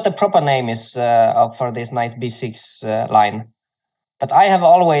not sure what the proper name is for this knight b6 line, but I have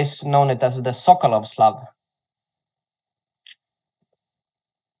always known it as the Sokolov Slav.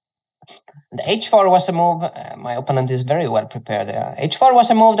 The h4 was a move, my opponent is very well prepared. h4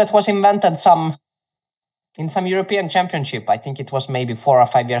 was a move that was invented in some European championship. I think it was maybe 4 or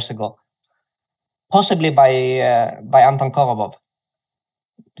 5 years ago, possibly by Anton Korobov.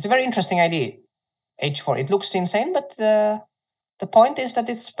 It's a very interesting idea, h4. It looks insane, but the point is that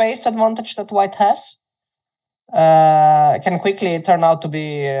its space advantage that white has can quickly turn out to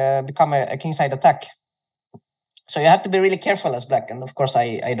become a kingside attack. So you have to be really careful as black. And of course,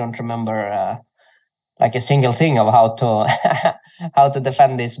 I don't remember like a single thing of how to how to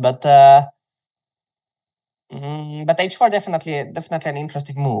defend this. But h4 definitely an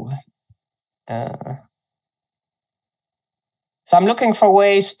interesting move. So I'm looking for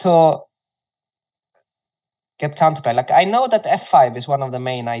ways to get counterplay. Like I know that f5 is one of the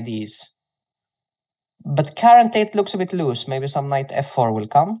main IDs, but currently it looks a bit loose. Maybe some knight f4 will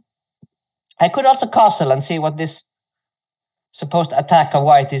come. I could also castle and see what this supposed attack of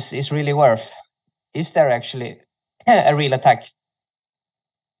white is really worth. Is there actually a real attack?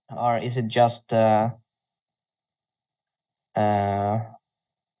 Or is it just a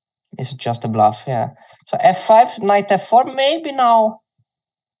bluff? Yeah. So f5, knight f4, maybe now.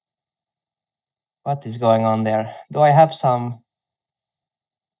 What is going on there? Do I have some?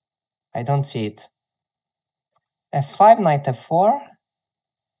 I don't see it. f5, knight f4.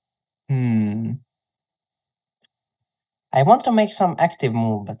 I want to make some active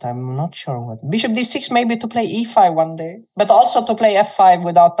move, but I'm not sure what. Bishop d6 maybe to play e5 one day, but also to play f5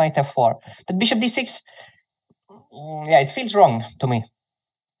 without knight f4. But bishop d6, yeah, it feels wrong to me.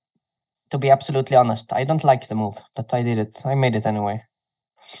 To be absolutely honest, I don't like the move, but I did it. I made it anyway.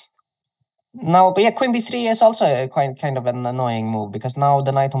 Now, but yeah, queen b3 is also a kind of an annoying move because now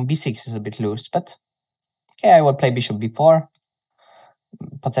the knight on b6 is a bit loose. But okay, I will play bishop b4,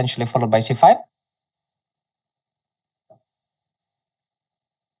 potentially followed by c5.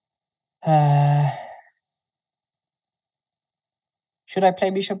 Should I play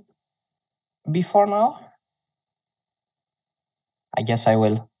bishop b4 now? I guess I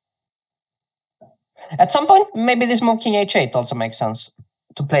will. At some point, maybe this move king h8 also makes sense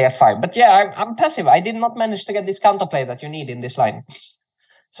to play f5. But yeah, I'm passive. I did not manage to get this counterplay that you need in this line.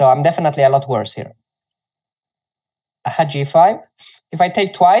 So I'm definitely a lot worse here. I had g5. If I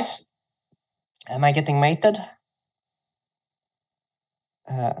take twice, am I getting mated?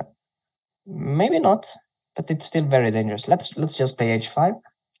 Maybe not, but it's still very dangerous. Let's just play h5.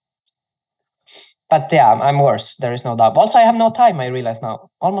 But yeah, I'm worse. There is no doubt. Also, I have no time, I realize now.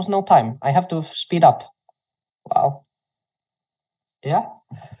 Almost no time. I have to speed up. Wow. Yeah.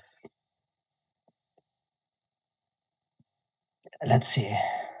 Let's see.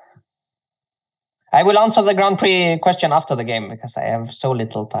 I will answer the Grand Prix question after the game because I have so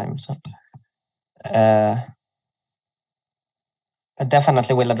little time. So I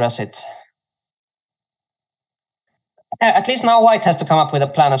definitely will address it. At least now white has to come up with a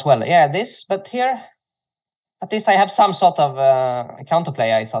plan as well. Yeah, this, but here, at least I have some sort of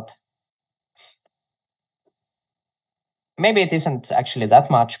counterplay, I thought. Maybe it isn't actually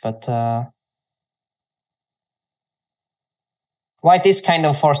that much, but white is kind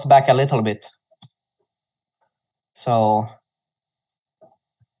of forced back a little bit. So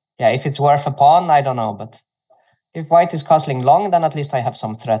yeah, if it's worth a pawn, I don't know, but if white is castling long, then at least I have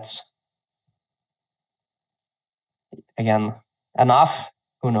some threats. Again, enough,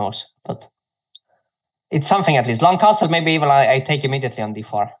 who knows, but it's something at least. Long castle, maybe even I take immediately on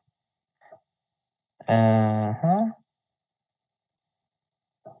d4.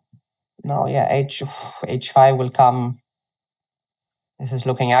 No, yeah, h5 will come. This is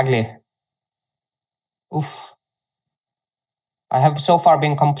looking ugly. Oof. I have so far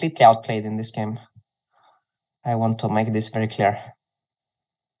been completely outplayed in this game. I want to make this very clear.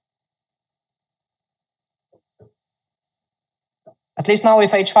 At least now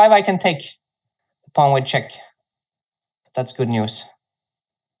with h5 I can take the pawn with check. That's good news.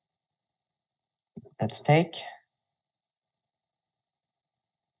 Let's take.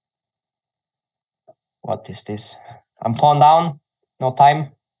 What is this? I'm pawn down, no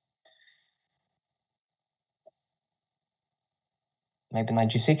time. Maybe knight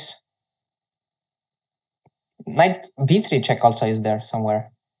g6. Knight b3 check also is there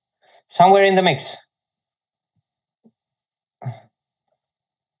somewhere. Somewhere in the mix.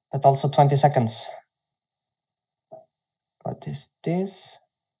 But also 20 seconds. What is this?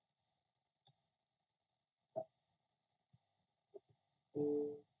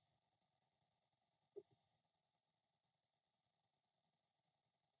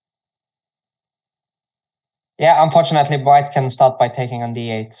 Yeah, unfortunately, white can start by taking on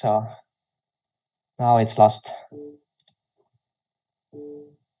d8, so now it's lost.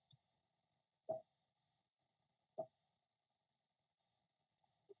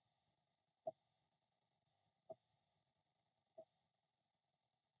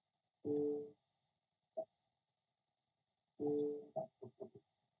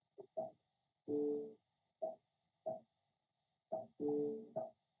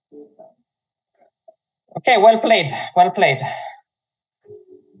 Okay, well played, well played.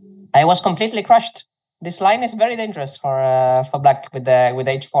 I was completely crushed. This line is very dangerous for black with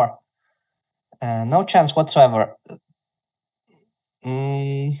h4. No chance whatsoever.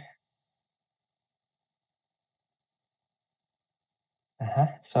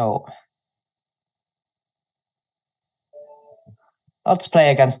 So let's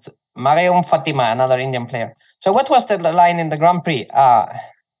play against Mariam Fatima, another Indian player. So what was the line in the Grand Prix?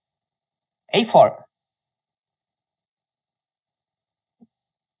 A4.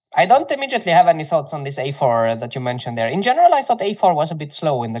 I don't immediately have any thoughts on this A4 that you mentioned there. In general, I thought A4 was a bit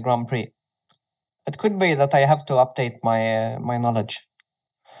slow in the Grand Prix. It could be that I have to update my my knowledge.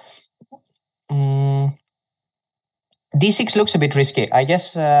 D6 looks a bit risky, I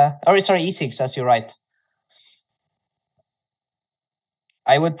guess. Or sorry, E6, as you're right.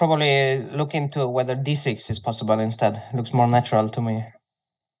 I would probably look into whether D6 is possible instead. Looks more natural to me.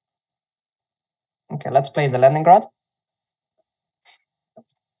 Okay, let's play the Leningrad.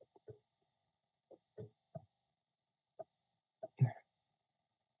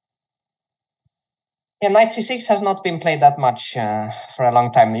 Yeah, knight c6 has not been played that much for a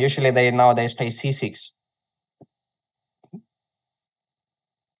long time. Usually they nowadays play c6.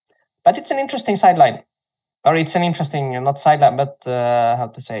 But it's an interesting sideline. Or it's an interesting, not sideline, but how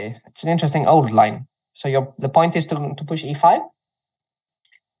to say, it's an interesting old line. So the point is to push e5.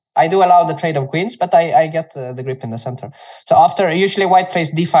 I do allow the trade of queens, but I get the grip in the center. So after, usually white plays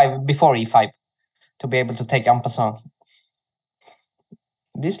d5 before e5 to be able to take en passant.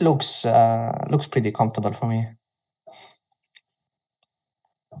 This looks pretty comfortable for me.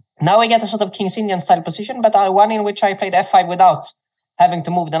 Now we get a sort of King's Indian style position, but one in which I played f5 without having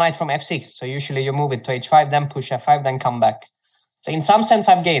to move the knight from f6. So usually you move it to h5, then push f5, then come back. So in some sense,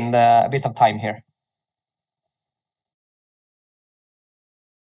 I've gained a bit of time here.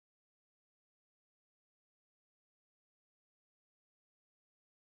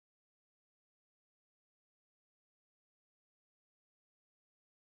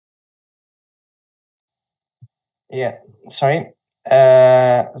 Yeah, sorry.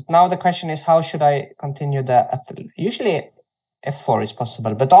 Now the question is, how should I continue usually f4 is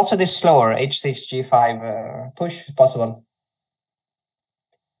possible, but also this slower h6, g5 push is possible.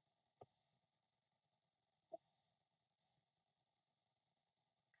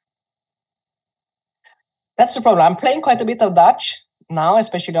 That's the problem. I'm playing quite a bit of Dutch now,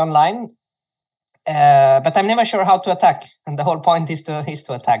 especially online, but I'm never sure how to attack, and the whole point is to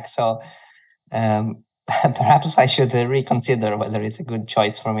attack. So perhaps I should reconsider whether it's a good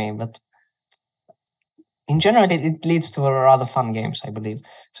choice for me. But in general, it leads to rather fun games, I believe.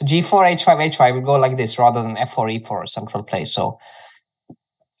 So g4, h5, h5 will go like this rather than f4, e4 central play. So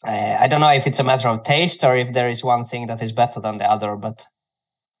I don't know if it's a matter of taste or if there is one thing that is better than the other. But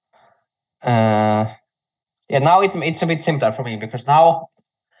yeah, now it's a bit simpler for me because now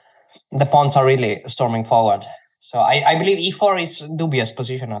the pawns are really storming forward. So I believe e4 is dubious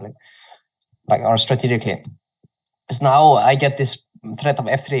positionally, or strategically. Because now I get this threat of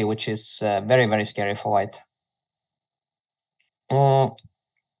f3, which is very, very scary for white.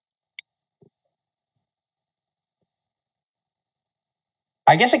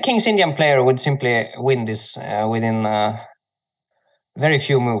 I guess a King's Indian player would simply win this within very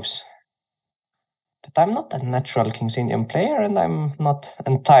few moves. But I'm not a natural King's Indian player, and I'm not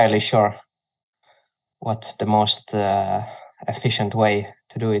entirely sure what the most efficient way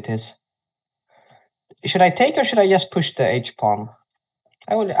to do it is. Should I take or should I just push the h-pawn?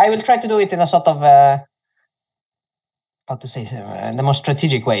 I will try to do it in a sort of how to say the most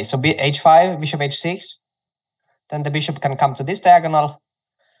strategic way. So h5, bishop h6, then the bishop can come to this diagonal,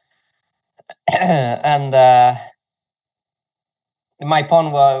 and my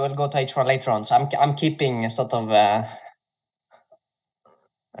pawn will go to h4 later on. So I'm keeping a sort of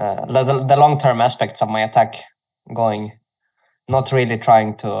the long-term aspects of my attack going, not really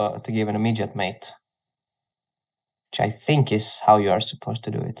trying to give an immediate mate, which I think is how you are supposed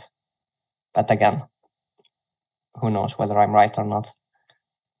to do it. But again, who knows whether I'm right or not.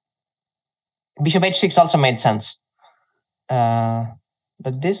 Bishop h6 also made sense.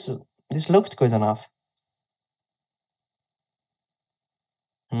 But this looked good enough.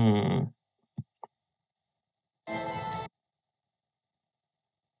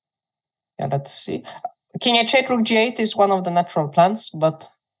 Yeah, let's see. King h8, rook g8 is one of the natural plans, but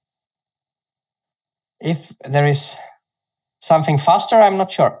if there is something faster, I'm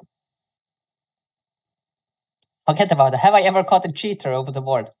not sure. Forget about it. Have I ever caught a cheater over the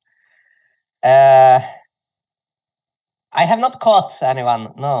board? I have not caught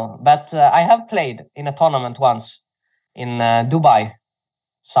anyone, no. But I have played in a tournament once in Dubai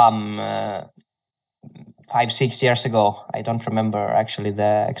some 5-6 years ago. I don't remember actually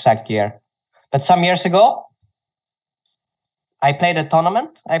the exact year. But some years ago, I played a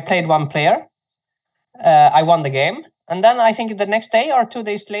tournament. I played one player. I won the game. And then I think the next day or 2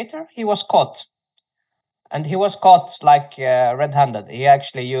 days later, he was caught. And he was caught like red-handed. He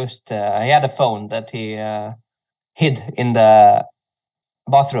actually used, he had a phone that he hid in the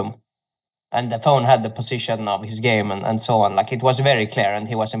bathroom. And the phone had the position of his game and so on. Like it was very clear, and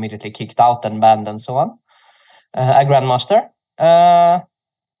he was immediately kicked out and banned and so on. A grandmaster.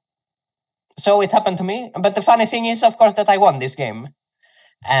 So it happened to me. But the funny thing is, of course, that I won this game.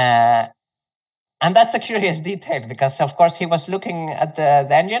 And that's a curious detail because, of course, he was looking at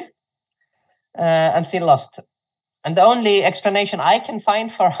the engine and still lost. And the only explanation I can find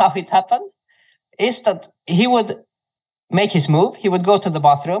for how it happened is that he would make his move, he would go to the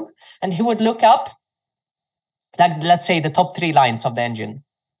bathroom, and he would look up, like, let's say, the top 3 lines of the engine.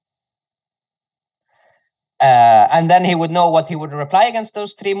 And then he would know what he would reply against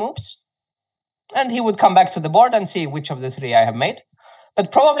those 3 moves. And he would come back to the board and see which of the 3 I have made.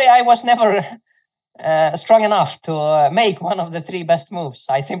 But probably I was never strong enough to make one of the 3 best moves.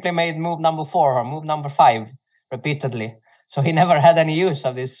 I simply made move number 4 or move number 5 repeatedly. So he never had any use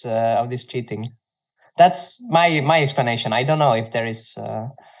of this cheating. That's my explanation. I don't know if there is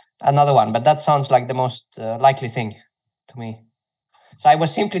another one, but that sounds like the most likely thing to me. So I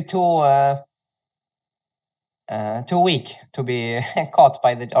was simply too weak to be caught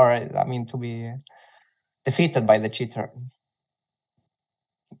by to be defeated by the cheater.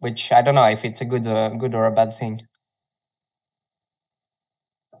 Which I don't know if it's a good or a bad thing.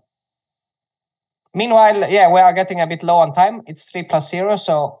 Meanwhile, yeah, we are getting a bit low on time. It's 3+0,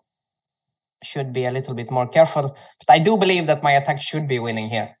 so should be a little bit more careful. But I do believe that my attack should be winning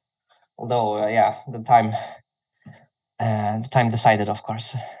here. Although, yeah, the time decided, of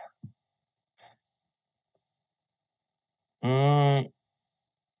course.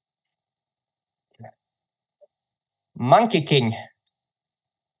 Monkey King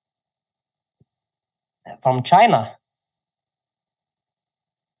from China.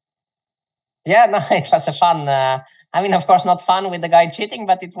 Yeah, no, it was a fun. I mean, of course, not fun with the guy cheating,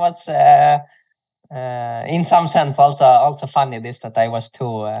 but it was, in some sense, also funny. This that I was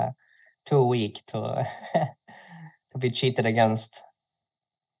too weak to to be cheated against.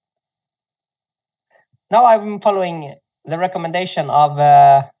 Now I'm following the recommendation of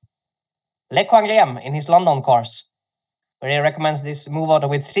Le Quangliem in his London course, where he recommends this move order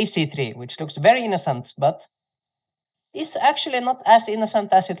with 3c3, which looks very innocent, but is actually not as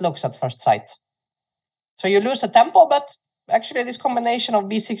innocent as it looks at first sight. So you lose a tempo, but actually this combination of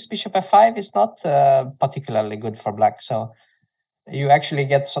b6, bishop f5 is not particularly good for black. So you actually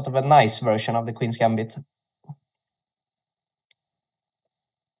get sort of a nice version of the Queen's Gambit.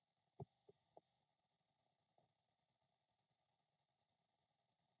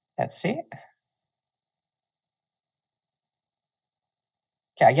 Let's see.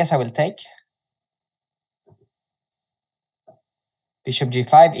 Okay, I guess I will take. Bishop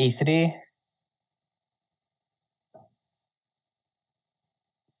g5, e3.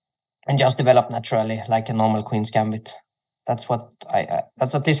 And just develop naturally like a normal Queen's Gambit. That's what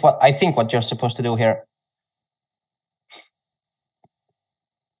that's at least what I think what you're supposed to do here.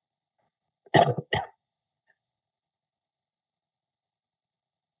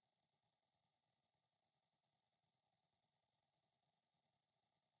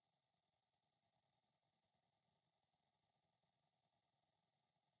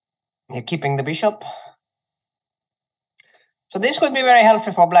 You're keeping the bishop. So this could be very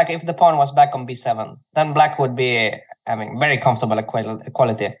helpful for black if the pawn was back on b7. Then black would be having very comfortable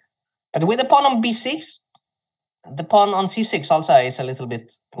equality. But with the pawn on b6, the pawn on c6 also is a little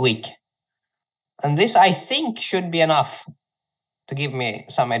bit weak. And this, I think, should be enough to give me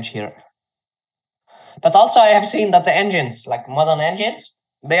some edge here. But also I have seen that the engines, like modern engines,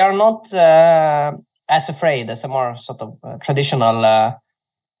 they are not as afraid as a more sort of traditional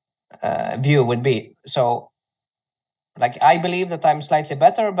view would be. So, like, I believe that I'm slightly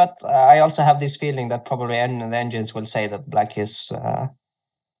better, but I also have this feeling that probably the engines will say that black is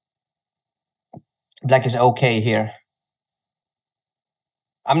okay here.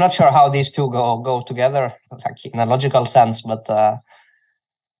 I'm not sure how these two go together, like in a logical sense, but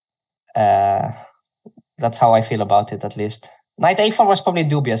that's how I feel about it, at least. Knight a4 was probably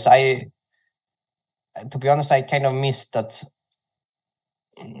dubious. To be honest, I kind of missed that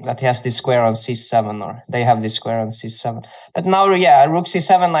he has this square on c7, or they have this square on c7. But now, yeah, rook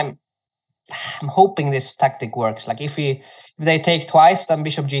c7, I'm hoping this tactic works. Like if they take twice, then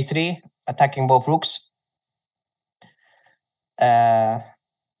bishop g3, attacking both rooks. And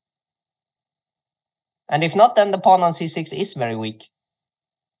if not, then the pawn on c6 is very weak.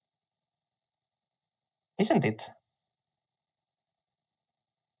 Isn't it?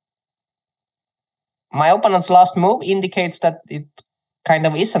 My opponent's last move indicates that it kind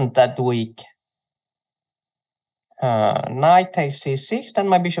of isn't that weak. Knight takes c6, then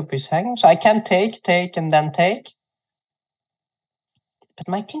my bishop is hanging. So I can take, and then take. But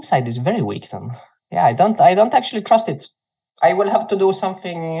my king side is very weak then. Yeah, I don't actually trust it. I will have to do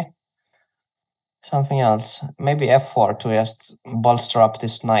something else. Maybe f4 to just bolster up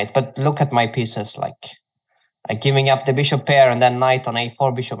this knight. But look at my pieces, like giving up the bishop pair and then knight on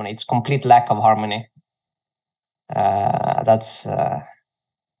a4 bishop, and it's complete lack of harmony.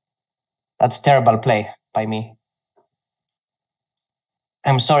 That's terrible play by me.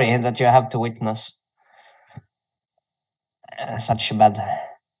 I'm sorry that you have to witness such a bad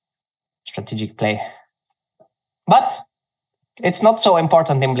strategic play. But it's not so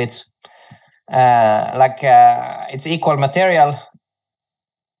important in Blitz. It's equal material,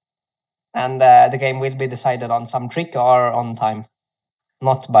 and the game will be decided on some trick or on time.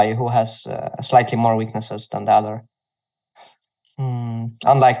 not by who has slightly more weaknesses than the other.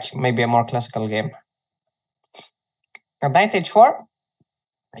 Unlike maybe a more classical game. Knight h4,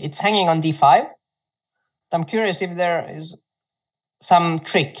 it's hanging on d5. I'm curious if there is some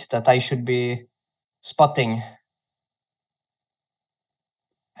trick that I should be spotting.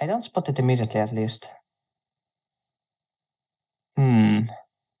 I don't spot it immediately, at least.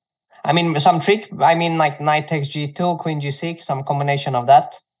 I mean, some trick, I mean, like knight takes g2, queen g6, some combination of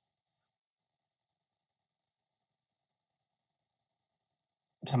that.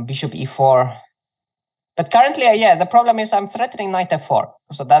 Some bishop e4. But currently, yeah, the problem is I'm threatening knight f4.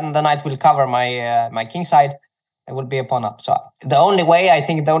 So then the knight will cover my my king side. I will be a pawn up. So the only way, I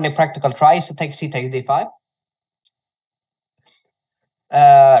think the only practical try is to take c takes d5.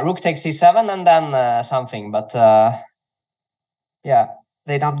 Rook takes c7 and then something. But yeah,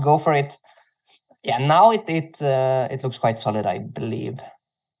 they don't go for it. Yeah, now it looks quite solid, I believe.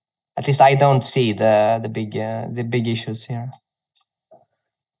 At least I don't see the big issues here.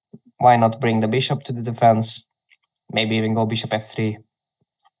 Why not bring the bishop to the defense? Maybe even go bishop f3.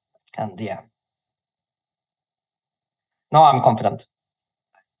 And yeah. No, I'm confident.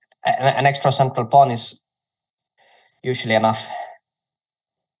 An extra central pawn is usually enough.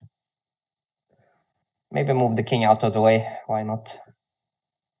 Maybe move the king out of the way. Why not?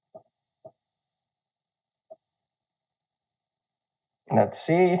 Let's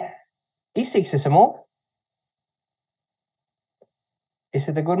see. e6 is a move. Is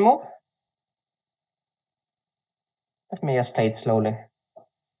it a good move? Let me just play it slowly.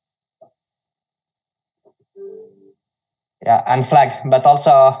 Yeah, and flag, but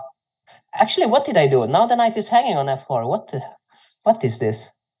also... Actually, what did I do? Now the knight is hanging on f4. What is this?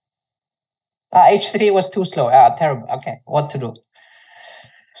 h3 was too slow. Terrible. Okay, what to do?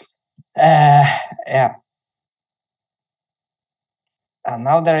 Yeah. And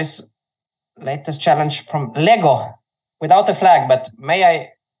now there is latest challenge from Lego without a flag, but may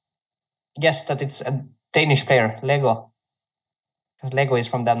I guess that it's a Danish player, Lego? Because Lego is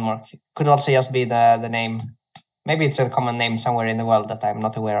from Denmark. Could also just be the name. Maybe it's a common name somewhere in the world that I'm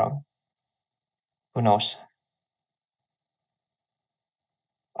not aware of. Who knows?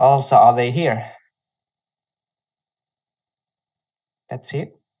 Also, are they here? Let's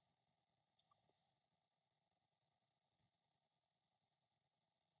see.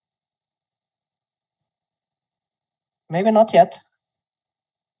 Maybe not yet.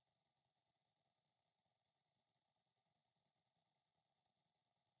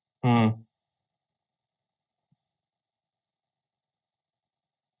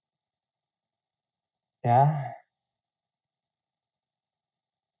 Yeah.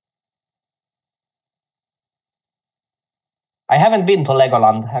 I haven't been to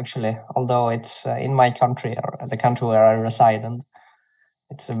Legoland, actually, although it's in my country, or the country where I reside, and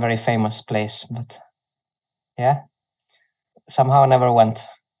it's a very famous place, but yeah, somehow never went.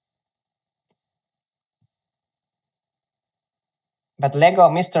 But Lego,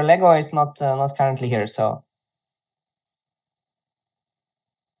 Mr. Lego is not currently here, so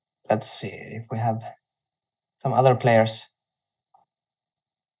let's see if we have some other players.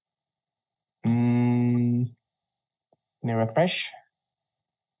 Let me refresh.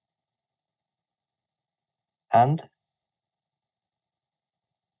 And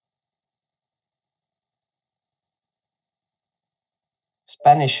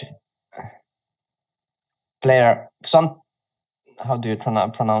Spanish player, how do you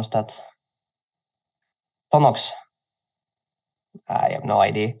pronounce that? Tonox. I have no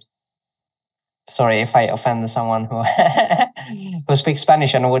idea. Sorry if I offend someone who who speaks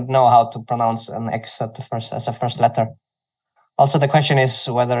Spanish and would know how to pronounce an X at as a first letter. Also, the question is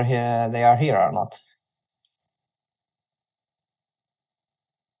whether they are here or not.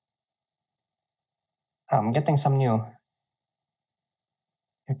 I'm getting some new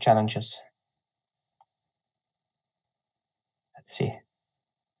challenges. Let's see.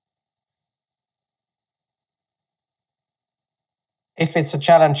 If it's a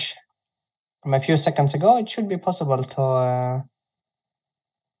challenge from a few seconds ago, it should be possible to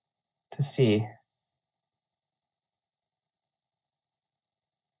see.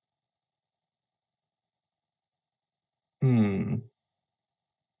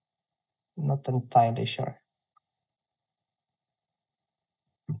 Not entirely sure.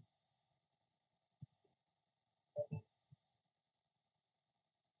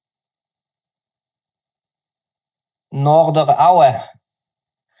 Norderaue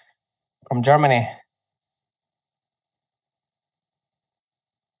from Germany.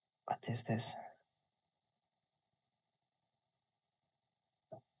 What is this?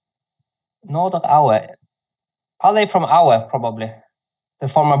 Norderaue. Are they from Aue, probably? the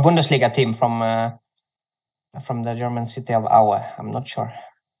former Bundesliga team from the German city of Aue. I'm not sure.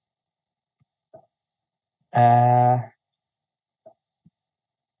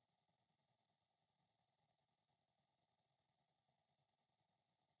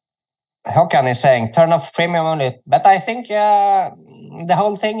 Håkan is saying turn off premium only, but I think the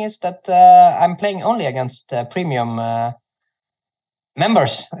whole thing is that I'm playing only against premium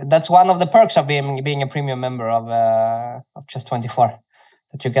members. That's one of the perks of being a premium member of Chess24,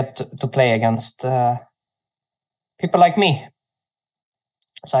 that you get to play against people like me.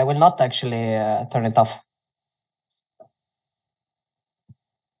 So I will not actually turn it off.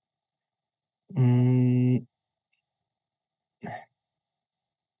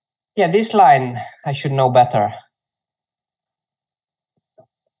 Yeah, this line I should know better,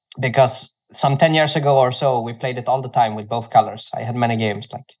 because some 10 years ago or so, we played it all the time with both colors. I had many games.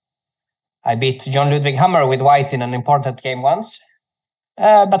 Like I beat John Ludwig Hammer with white in an important game once,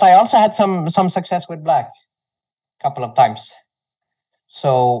 but I also had some success with black a couple of times.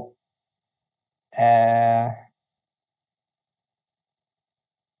 So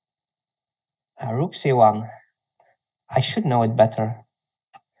Rook C1, I should know it better.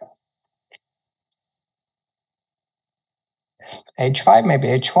 H5, maybe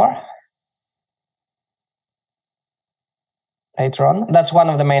H4. Later on, that's one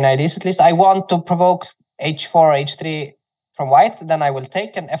of the main ideas. At least I want to provoke H4, H3 from white. Then I will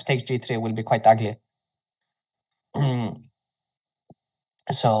take, and F takes G3 will be quite ugly.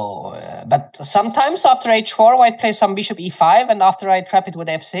 So, but sometimes after H4, white plays some bishop E5, and after I trap it with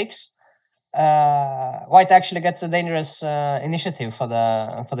F6, white actually gets a dangerous initiative for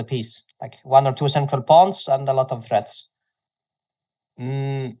the piece, like 1 or 2 central pawns and a lot of threats.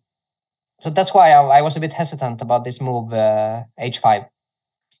 So that's why I was a bit hesitant about this move H5.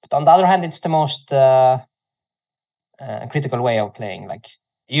 But on the other hand, it's the most critical way of playing. Like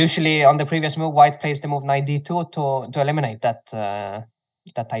usually on the previous move, white plays the move knight d2 to eliminate that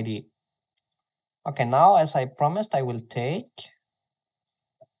idea. Okay, now as I promised, I will take.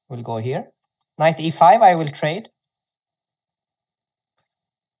 We'll go here. Knight e5, I will trade.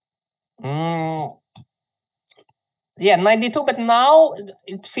 Yeah, knight d2, but now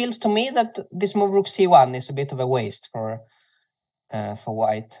it feels to me that this move rook c1 is a bit of a waste for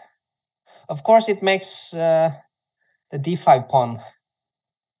white. Of course, it makes the d5 pawn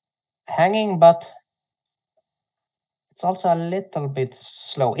hanging, but it's also a little bit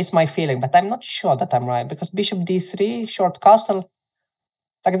slow. It's my feeling, but I'm not sure that I'm right, because bishop d3, short castle.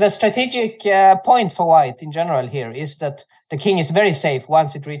 Like the strategic point for white in general here is that the king is very safe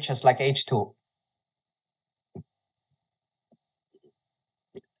once it reaches like h2.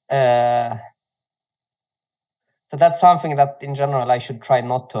 So that's something that in general I should try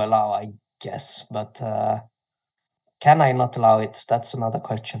not to allow, I guess. But can I not allow it? That's another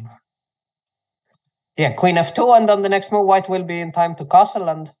question. Yeah, queen f2, and then the next move white will be in time to castle,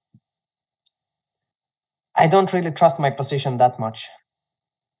 and I don't really trust my position that much.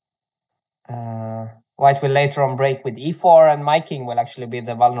 White will later on break with e4, and my king will actually be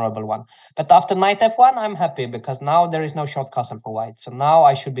the vulnerable one. But after knight f1, I'm happy, because now there is no short castle for white. So now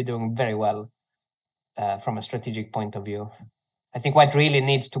I should be doing very well from a strategic point of view. I think white really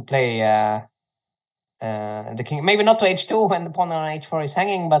needs to play the king, maybe not to h2 when the pawn on h4 is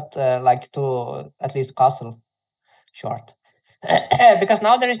hanging, but like to at least castle short. Because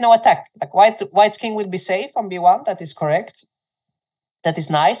now there is no attack. Like white's king will be safe on b1, that is correct. That is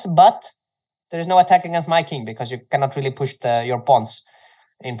nice, but there is no attack against my king, because you cannot really push your pawns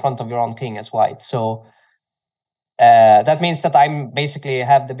in front of your own king as white. So that means that I'm basically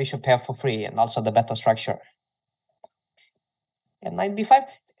have the bishop pair for free, and also the beta structure. And knight b5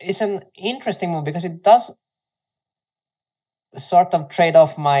 is an interesting move, because it does sort of trade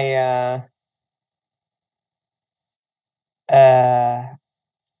off my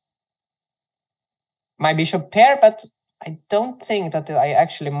my bishop pair, but I don't think that I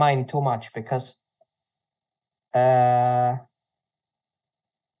actually mind too much, because oh,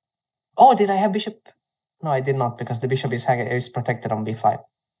 did I have bishop? No, I did not, because the bishop is protected on b5.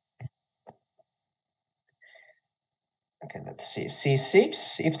 Okay, let's see.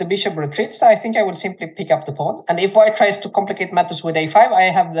 c6. If the bishop retreats, I think I will simply pick up the pawn. And if white tries to complicate matters with a5, I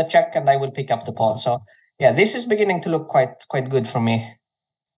have the check and I will pick up the pawn. So yeah, this is beginning to look quite good for me.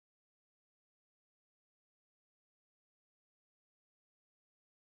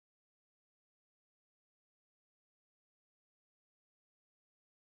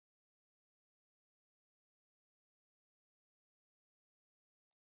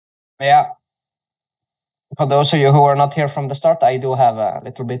 Yeah. For those of you who are not here from the start, I do have a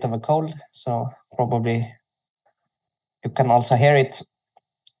little bit of a cold, so probably you can also hear it.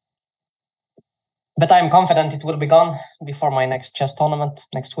 But I'm confident it will be gone before my next chess tournament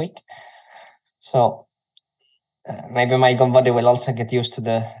next week. So maybe my body will also get used to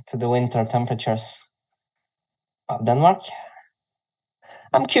the winter temperatures of Denmark.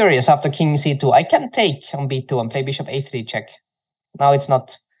 I'm curious, after king c2, I can take on b2 and play bishop a3 check. Now it's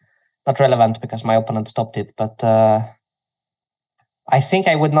not relevant because my opponent stopped it, but I think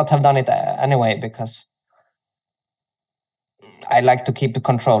I would not have done it anyway because I like to keep the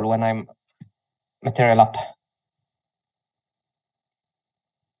control when I'm material up.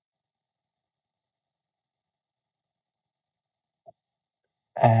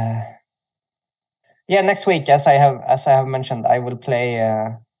 Yeah, next week, as I have mentioned, I will play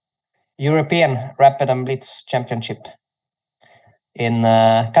European Rapid and Blitz Championship in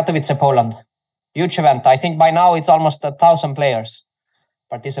Katowice, Poland. Huge event. I think by now it's almost 1,000 players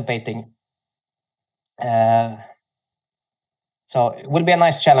participating. So it will be a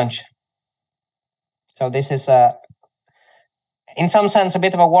nice challenge. So this is, in some sense, a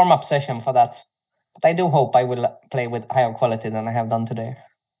bit of a warm-up session for that. But I do hope I will play with higher quality than I have done today.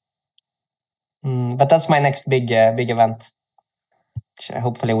 But that's my next big event, which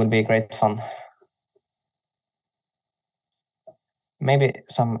hopefully will be great fun. Maybe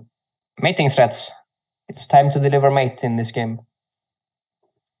some mating threats. It's time to deliver mate in this game.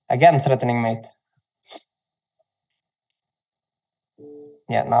 Again, threatening mate.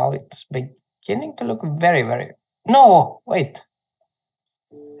 Yeah, now it's beginning to look very, very... No, wait.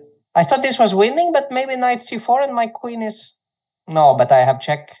 I thought this was winning, but maybe knight c4 and my queen is... No, but I have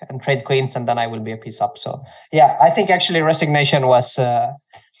check and trade queens and then I will be a piece up. So yeah, I think actually resignation was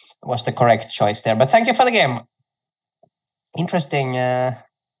the correct choice there. But thank you for the game. Interesting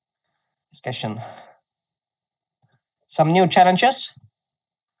discussion. Some new challenges.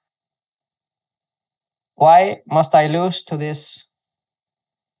 Why must I lose to this?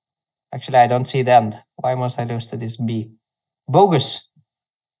 Actually, I don't see the end. Why must I lose to this B? Bogus.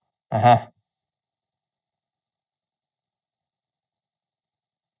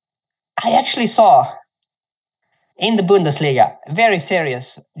 I actually saw in the Bundesliga, very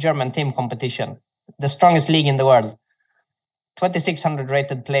serious German team competition, the strongest league in the world, 2600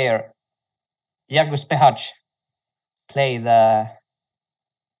 rated player, Jagus Pehach, play the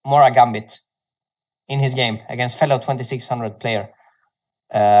Mora Gambit in his game against fellow 2600 player,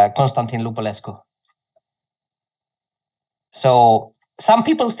 Constantin Lupulescu. So some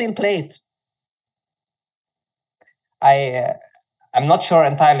people still play it. I'm not sure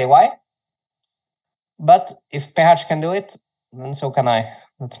entirely why, but if Pehach can do it, then so can I.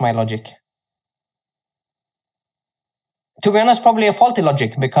 That's my logic. To be honest, probably a faulty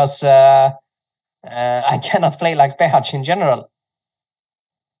logic because I cannot play like Pehach in general.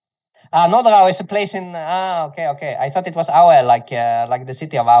 Norderau is a place in... okay. I thought it was Aue, like the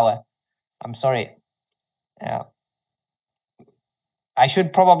city of Aue. I'm sorry. Yeah. I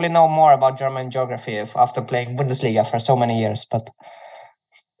should probably know more about German geography after playing Bundesliga for so many years, but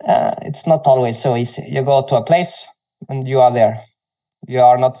it's not always so easy. You go to a place and you are there. You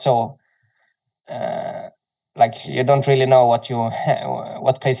are not so... like you don't really know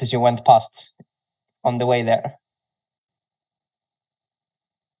what places you went past on the way there.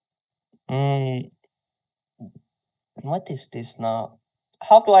 What is this now?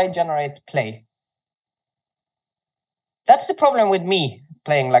 How do I generate play? That's the problem with me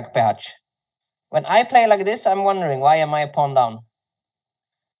playing like Pehach. When I play like this, I'm wondering, why am I a pawn down?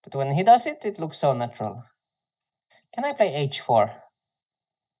 But when he does it, it looks so natural. Can I play h4?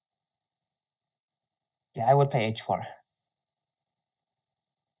 Yeah, I will play h4.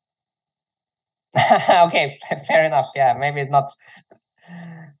 Okay, fair enough. Yeah, maybe it's not...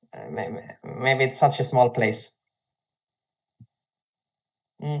 maybe it's such a small place.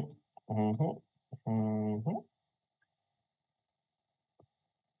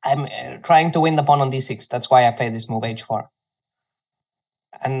 I'm trying to win the pawn on d6. That's why I play this move h4.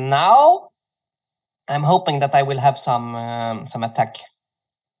 And now I'm hoping that I will have some attack.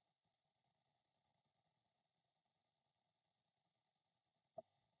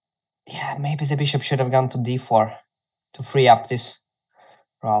 Yeah, maybe the bishop should have gone to d4 to free up this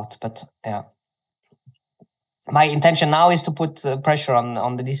route, but yeah. My intention now is to put pressure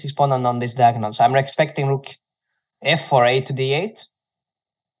on the d6 pawn and on this diagonal. So I'm expecting rook f4, a to d8.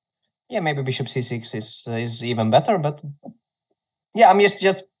 Yeah, maybe bishop c6 is even better, but yeah, I'm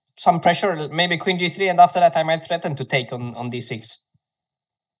just some pressure, maybe queen g3, and after that I might threaten to take on d6.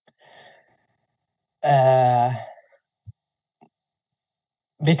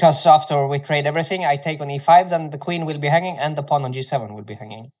 Because after we trade everything, I take on e5, then the queen will be hanging and the pawn on g7 will be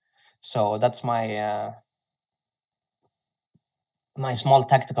hanging. So that's my my small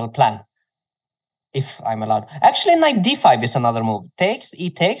tactical plan. If I'm allowed. Actually, knight d5 is another move. Takes, e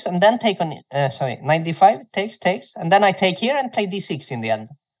takes, and then take on... knight d5, takes, and then I take here and play d6 in the end.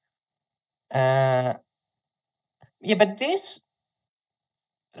 Yeah, but this...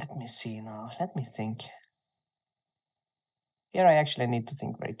 Let me see now. Let me think. Here I actually need to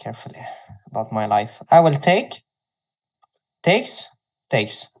think very carefully about my life. I will take... Takes.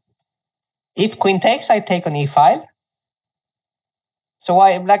 If queen takes, I take on e5. So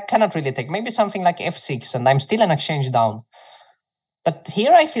I cannot really take. Maybe something like f6, and I'm still an exchange down. But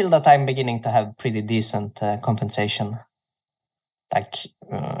here I feel that I'm beginning to have pretty decent compensation.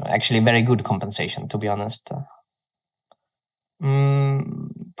 Actually very good compensation, to be honest.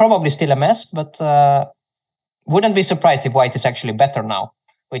 Probably still a mess, but wouldn't be surprised if white is actually better now,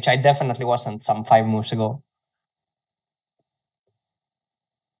 which I definitely wasn't some 5 moves ago.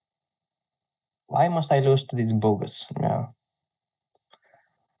 Why must I lose to these bogus? Yeah.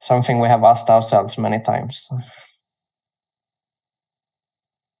 Something we have asked ourselves many times.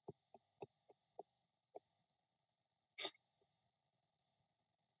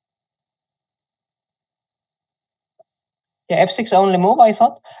 Yeah, f6 only move, I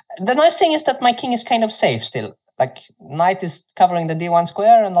thought. The nice thing is that my king is kind of safe still. Like, knight is covering the d1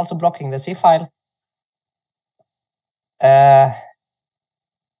 square and also blocking the c file.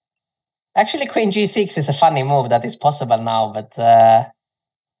 Actually, queen g6 is a funny move that is possible now, but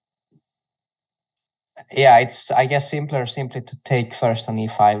yeah, it's, I guess, simply to take first on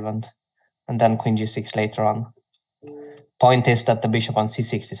e5 and then queen g6 later on. Point is that the bishop on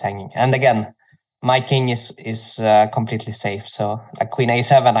c6 is hanging. And again, my king is completely safe. So like queen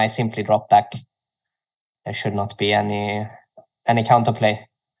a7, I simply drop back. There should not be any counterplay.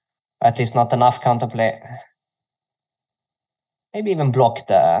 At least not enough counterplay. Maybe even block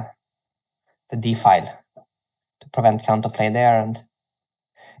the d file to prevent counterplay there. And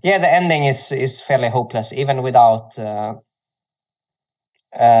yeah, the ending is fairly hopeless, even without the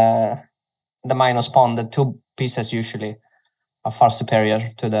minus pawn. The 2 pieces usually are far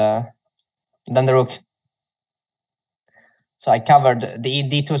superior to than the rook. So I covered the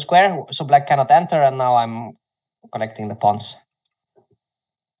d2 square, so black cannot enter, and now I'm collecting the pawns.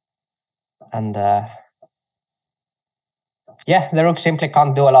 And yeah, the rook simply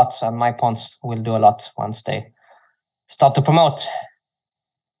can't do a lot, and my pawns will do a lot once they start to promote.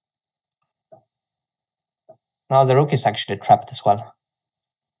 Now the rook is actually trapped as well.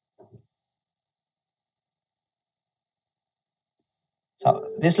 So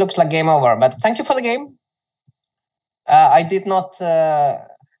this looks like game over, but thank you for the game. I did not,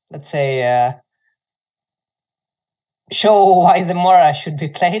 let's say, show why the Mora should be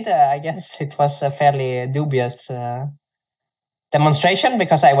played. I guess it was a fairly dubious demonstration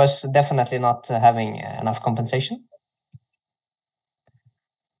because I was definitely not having enough compensation.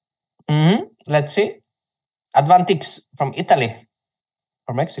 Let's see. Advantix from Italy.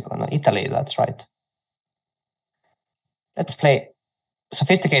 Or Mexico, no, Italy, that's right. Let's play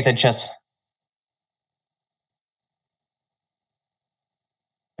sophisticated chess.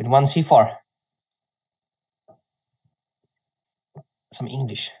 With 1 c4. Some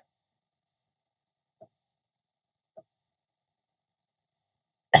English.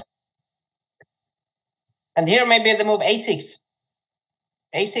 And here maybe the move a6.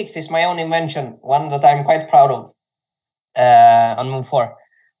 a6 is my own invention, one that I'm quite proud of on move 4.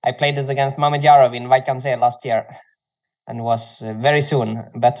 I played it against Mamedjarov in Vachier-Lagrave last year and was very soon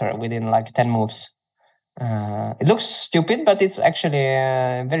better within like 10 moves. It looks stupid, but it's actually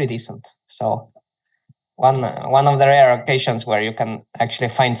very decent. So one of the rare occasions where you can actually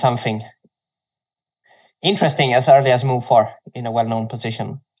find something interesting as early as move 4 in a well-known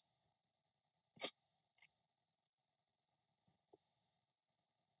position.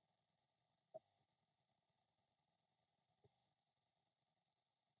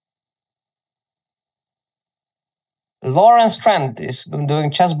 Lawrence Trent is doing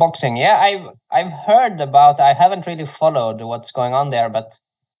chess boxing. Yeah, I've heard about. I haven't really followed what's going on there, but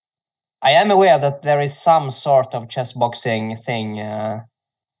I am aware that there is some sort of chess boxing thing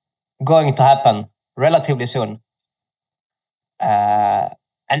going to happen relatively soon.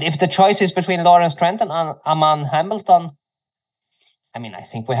 And if the choice is between Lawrence Trent and Aman Hamilton, I mean, I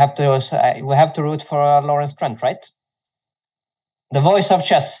think we have to root for Lawrence Trent, right? The voice of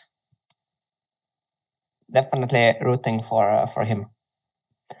chess. Definitely rooting for him.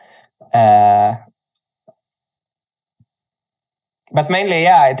 But mainly,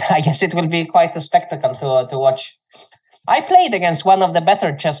 yeah, I guess it will be quite a spectacle to watch. I played against one of the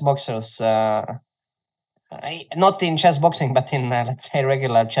better chess boxers, not in chess boxing, but in, let's say,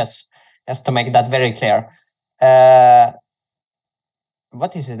 regular chess, just to make that very clear.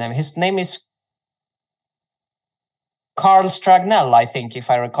 What is his name? His name is Carl Stragnell, I think, if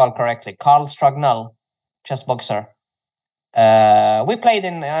I recall correctly. Carl Stragnell, chess boxer. We played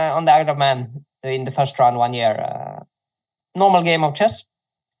on the Isle of Man in the first round 1 year. Normal game of chess.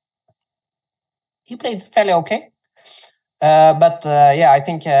 He played fairly okay. But yeah, I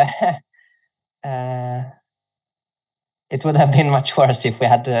think it would have been much worse if we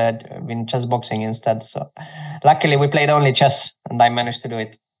had been chess boxing instead. So luckily we played only chess and I managed to do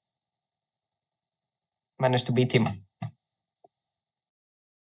it. Managed to beat him.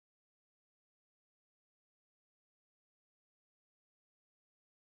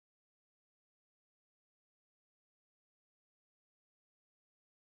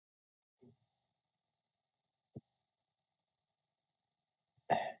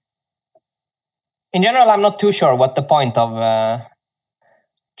 In general, I'm not too sure what the point of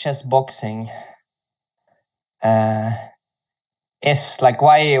chess boxing is. Like,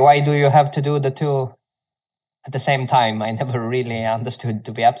 why do you have to do the two at the same time? I never really understood,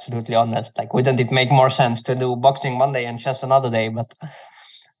 to be absolutely honest. Like, wouldn't it make more sense to do boxing one day and chess another day? But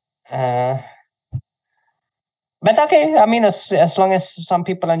okay, I mean, as long as some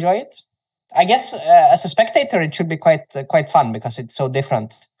people enjoy it, I guess as a spectator it should be quite fun because it's so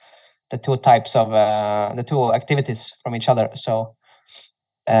different, the two types of the two activities from each other. So,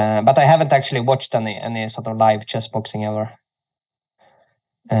 but I haven't actually watched any sort of live chess boxing ever.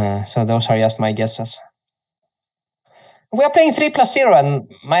 So those are just my guesses. We are playing 3+0, and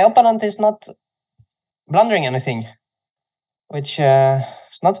my opponent is not blundering anything, which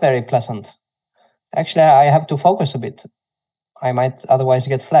is not very pleasant. Actually, I have to focus a bit. I might otherwise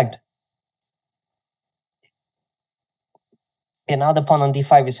get flagged. Okay, now the pawn on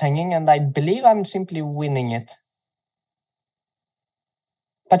d5 is hanging, and I believe I'm simply winning it.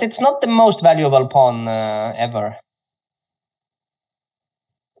 But it's not the most valuable pawn ever.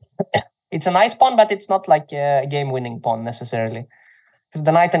 It's a nice pawn, but it's not like a game-winning pawn necessarily. If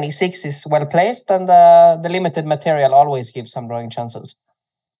the knight on e6 is well placed, then the limited material always gives some drawing chances.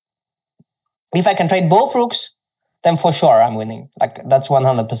 If I can trade both rooks, then for sure I'm winning. Like, that's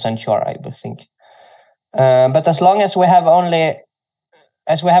 100% sure, I would think. But as long as we have one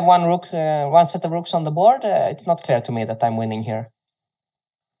rook, one set of rooks on the board, it's not clear to me that I'm winning here.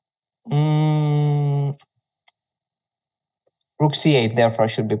 Rook c8 therefore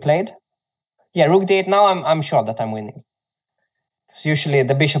should be played. Yeah, rook d8. Now I'm sure that I'm winning. So usually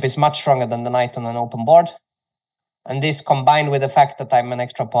the bishop is much stronger than the knight on an open board, and this combined with the fact that I'm an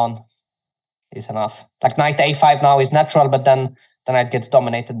extra pawn is enough. Like, knight a5 now is natural, but then the knight gets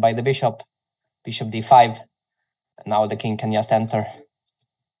dominated by the bishop. Bishop d5. And now the king can just enter.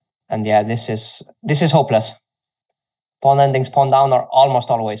 And yeah, this is hopeless. Pawn endings, pawn down are almost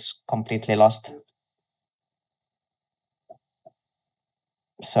always completely lost.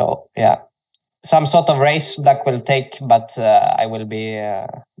 So yeah, some sort of race black will take, but I will be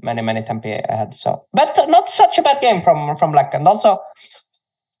many tempi ahead. So, but not such a bad game from black, and also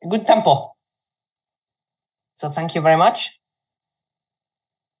good tempo. So thank you very much.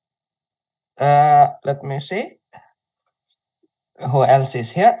 Let me see who else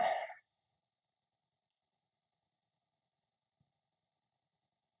is here.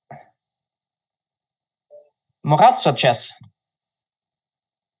 Morazzo chess.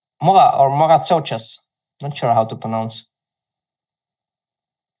 Morazzo chess. Not sure how to pronounce.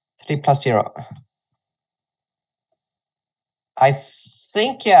 3+0. I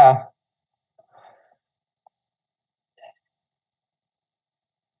think, yeah.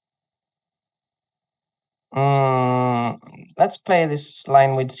 Let's play this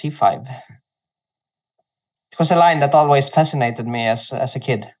line with c5. It was a line that always fascinated me as a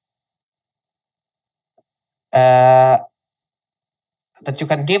kid. That you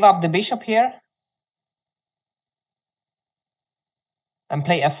can give up the bishop here and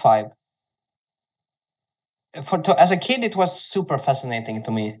play f5. As a kid, it was super fascinating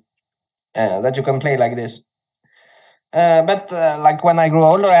to me that you can play like this. But like, when I grew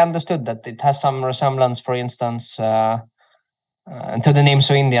older, I understood that it has some resemblance, for instance, to the name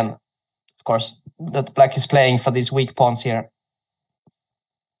So Indian, of course, that black is playing for these weak pawns here.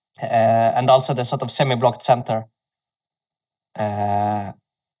 And also the sort of semi-blocked center.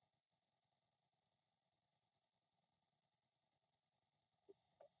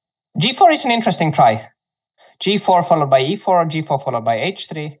 G4 is an interesting try. G4 followed by E4, G4 followed by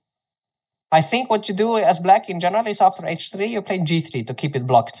H3. I think what you do as black in general is after H3, you play G3 to keep it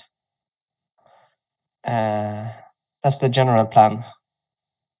blocked. That's the general plan.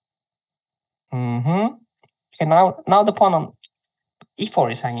 Okay, now the pawn on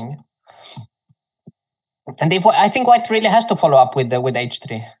E4 is hanging. And I think white really has to follow up with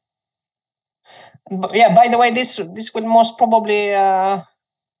H3. Yeah, by the way, this will most probably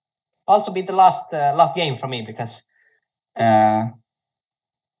also be the last game for me, because yeah,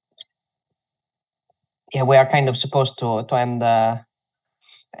 we are kind of supposed to end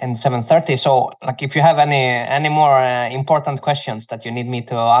in 7:30. So, like, if you have any more important questions that you need me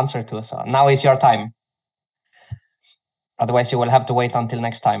to answer to, so now is your time. Otherwise, you will have to wait until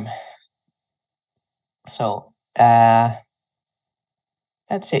next time. So, let's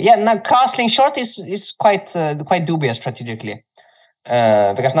see. Yeah, now castling short is quite dubious strategically,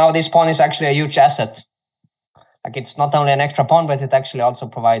 because now this pawn is actually a huge asset. Like, it's not only an extra pawn, but it actually also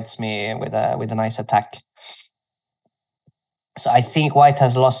provides me with a nice attack. So I think White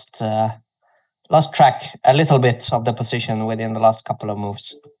has lost track a little bit of the position within the last couple of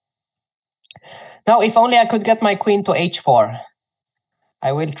moves. Now, if only I could get my queen to h4,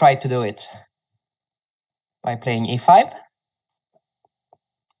 I will try to do it by playing e5.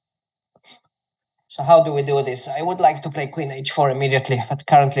 So how do we do this? I would like to play queen h4 immediately, but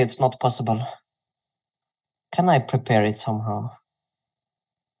currently it's not possible. Can I prepare it somehow?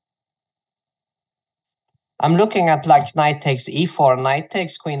 I'm looking at, like, knight takes e4, knight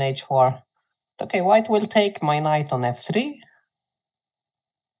takes queen h4. Okay, White will take my knight on f3.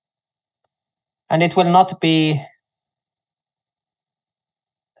 And it will not be...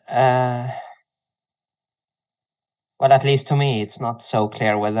 well, at least to me, it's not so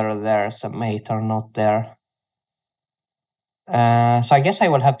clear whether there's a mate or not there. So I guess I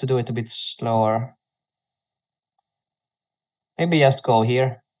will have to do it a bit slower. Maybe just go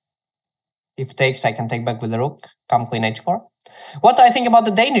here. If takes, I can take back with the rook. Come queen h4. What do I think about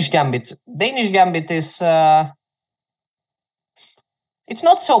the Danish gambit? Danish gambit is... it's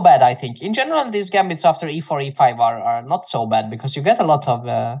not so bad, I think. In general, these gambits after e4, e5 are not so bad, because you get a lot of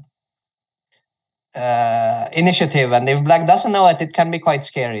initiative, and if black doesn't know it, it can be quite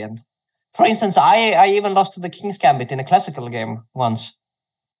scary. And for instance, I even lost to the king's gambit in a classical game once.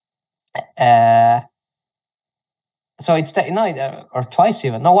 So it's or twice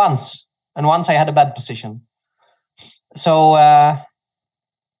even. No, once. And once I had a bad position. So yeah,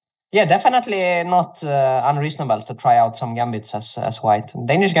 definitely not unreasonable to try out some gambits as White.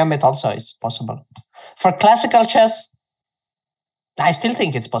 Danish gambit also is possible. For classical chess, I still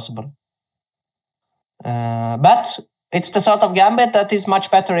think it's possible. But it's the sort of gambit that is much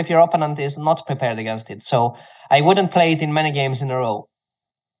better if your opponent is not prepared against it. So I wouldn't play it in many games in a row,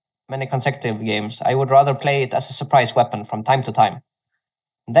 many consecutive games. I would rather play it as a surprise weapon from time to time.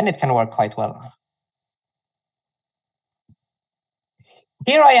 Then it can work quite well.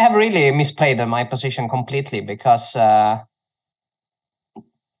 Here I have really misplayed my position completely, because my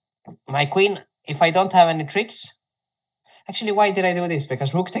queen, if I don't have any tricks... Actually, why did I do this?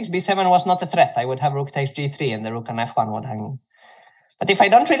 Because rook takes b7 was not a threat. I would have rook takes g3 and the rook on f1 would hang. But if I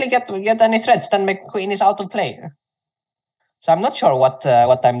don't really get any threats, then my queen is out of play. So I'm not sure what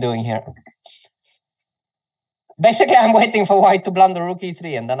I'm doing here. Basically, I'm waiting for White to blunder rook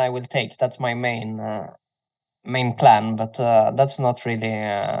e3 and then I will take. That's my main plan, but that's not really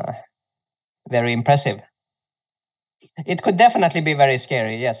very impressive. It could definitely be very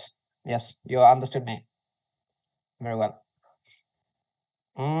scary. Yes, you understood me very well.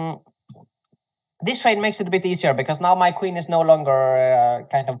 This trade makes it a bit easier, because now my queen is no longer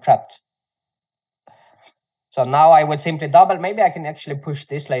kind of trapped. So now I would simply double. Maybe I can actually push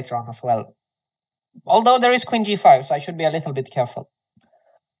this later on as well. Although there is queen g5, so I should be a little bit careful.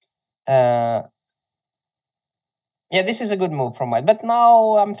 Yeah, this is a good move from White. But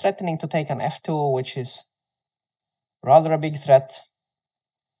now I'm threatening to take an f2, which is rather a big threat.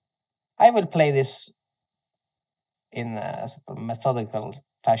 I will play this in a sort of methodical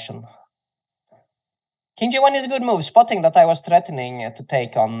fashion. King g1 is a good move, spotting that I was threatening to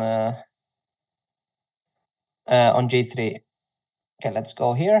take on g3. Okay, let's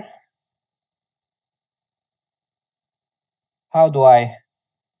go here. How do I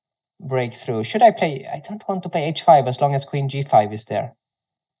break through? Should I play... I don't want to play h5 as long as queen g5 is there.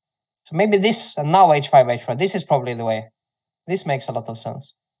 So maybe this, and now h5, h4. This is probably the way. This makes a lot of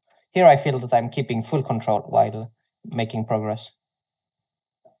sense. Here I feel that I'm keeping full control while making progress.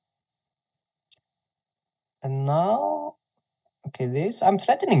 And now... Okay, this... I'm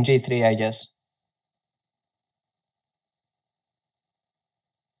threatening g3, I guess.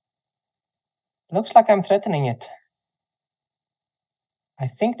 Looks like I'm threatening it. I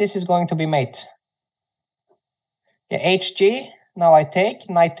think this is going to be mate. Yeah, hg. Now I take.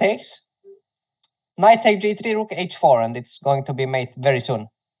 Knight takes. Knight take g3, rook h4, and it's going to be mate very soon.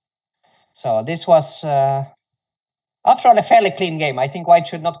 So this was, after all, a fairly clean game. I think White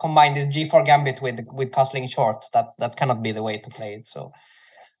should not combine this g4 gambit with castling short. That cannot be the way to play it. So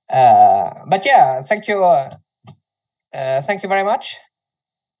But yeah, thank you very much.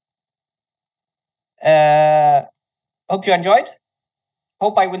 Hope you enjoyed.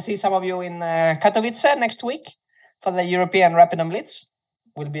 Hope I will see some of you in Katowice next week for the European Rapid and Blitz.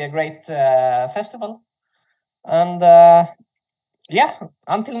 Will be a great festival. And yeah,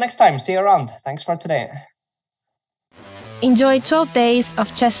 until next time, see you around. Thanks for today. Enjoy 12 days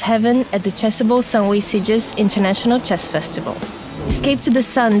of chess heaven at the Chessable Sunway Sieges International Chess Festival. Escape to the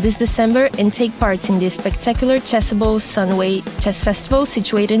sun this December and take part in the spectacular Chessable Sunway Chess Festival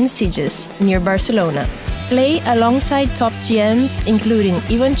situated in Sieges, near Barcelona. Play alongside top GMs including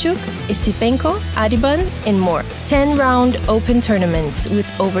Ivanchuk, Isipenko, Adiban, and more. 10-round open tournaments with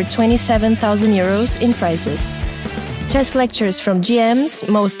over 27,000 euros in prizes. Chess lectures from GMs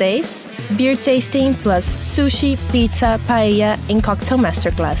most days, beer tasting plus sushi, pizza, paella, and cocktail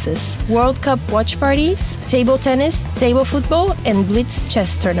masterclasses. World Cup watch parties, table tennis, table football, and Blitz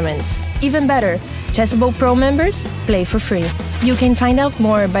chess tournaments. Even better, Chessable Pro members play for free. You can find out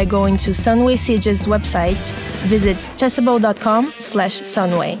more by going to Sunway Siege's website. Visit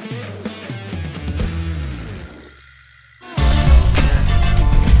chessable.com/sunway.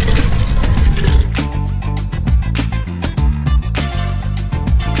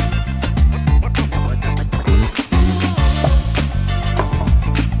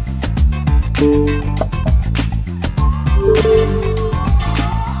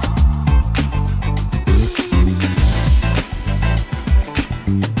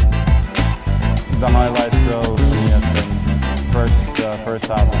 The highlights though for me has been first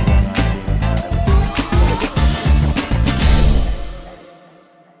half of the match.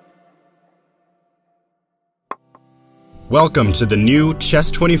 Welcome to the new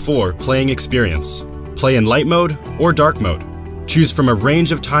Chess24 playing experience. Play in light mode or dark mode. Choose from a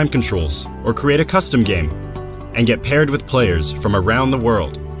range of time controls or create a custom game and get paired with players from around the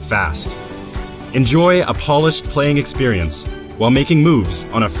world fast. Enjoy a polished playing experience while making moves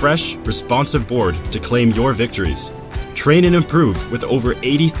on a fresh, responsive board to claim your victories. Train and improve with over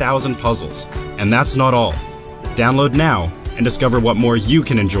 80,000 puzzles. And that's not all. Download now and discover what more you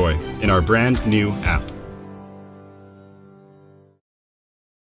can enjoy in our brand new app.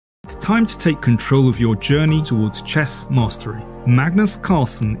 It's time to take control of your journey towards chess mastery. Magnus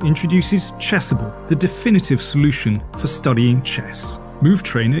Carlsen introduces Chessable, the definitive solution for studying chess. Move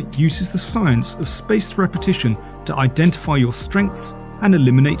Trainer uses the science of spaced repetition to identify your strengths and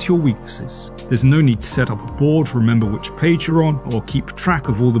eliminate your weaknesses. There's no need to set up a board, remember which page you're on, or keep track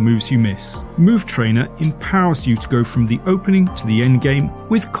of all the moves you miss. Move Trainer empowers you to go from the opening to the end game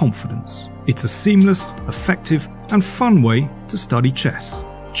with confidence. It's a seamless, effective, and fun way to study chess.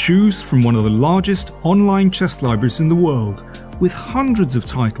 Choose from one of the largest online chess libraries in the world, with hundreds of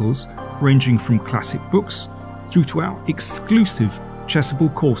titles ranging from classic books through to our exclusive Chessable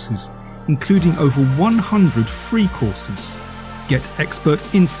courses, including over 100 free courses. Get expert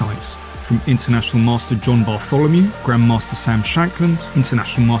insights from International Master John Bartholomew, Grandmaster Sam Shankland,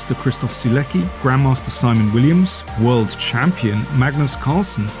 International Master Christoph Sulecki, Grandmaster Simon Williams, World Champion Magnus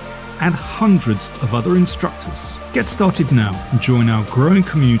Carlsen, and hundreds of other instructors. Get started now and join our growing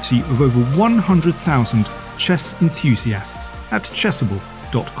community of over 100,000 chess enthusiasts at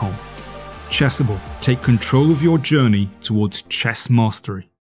chessable.com. Chessable, take control of your journey towards chess mastery.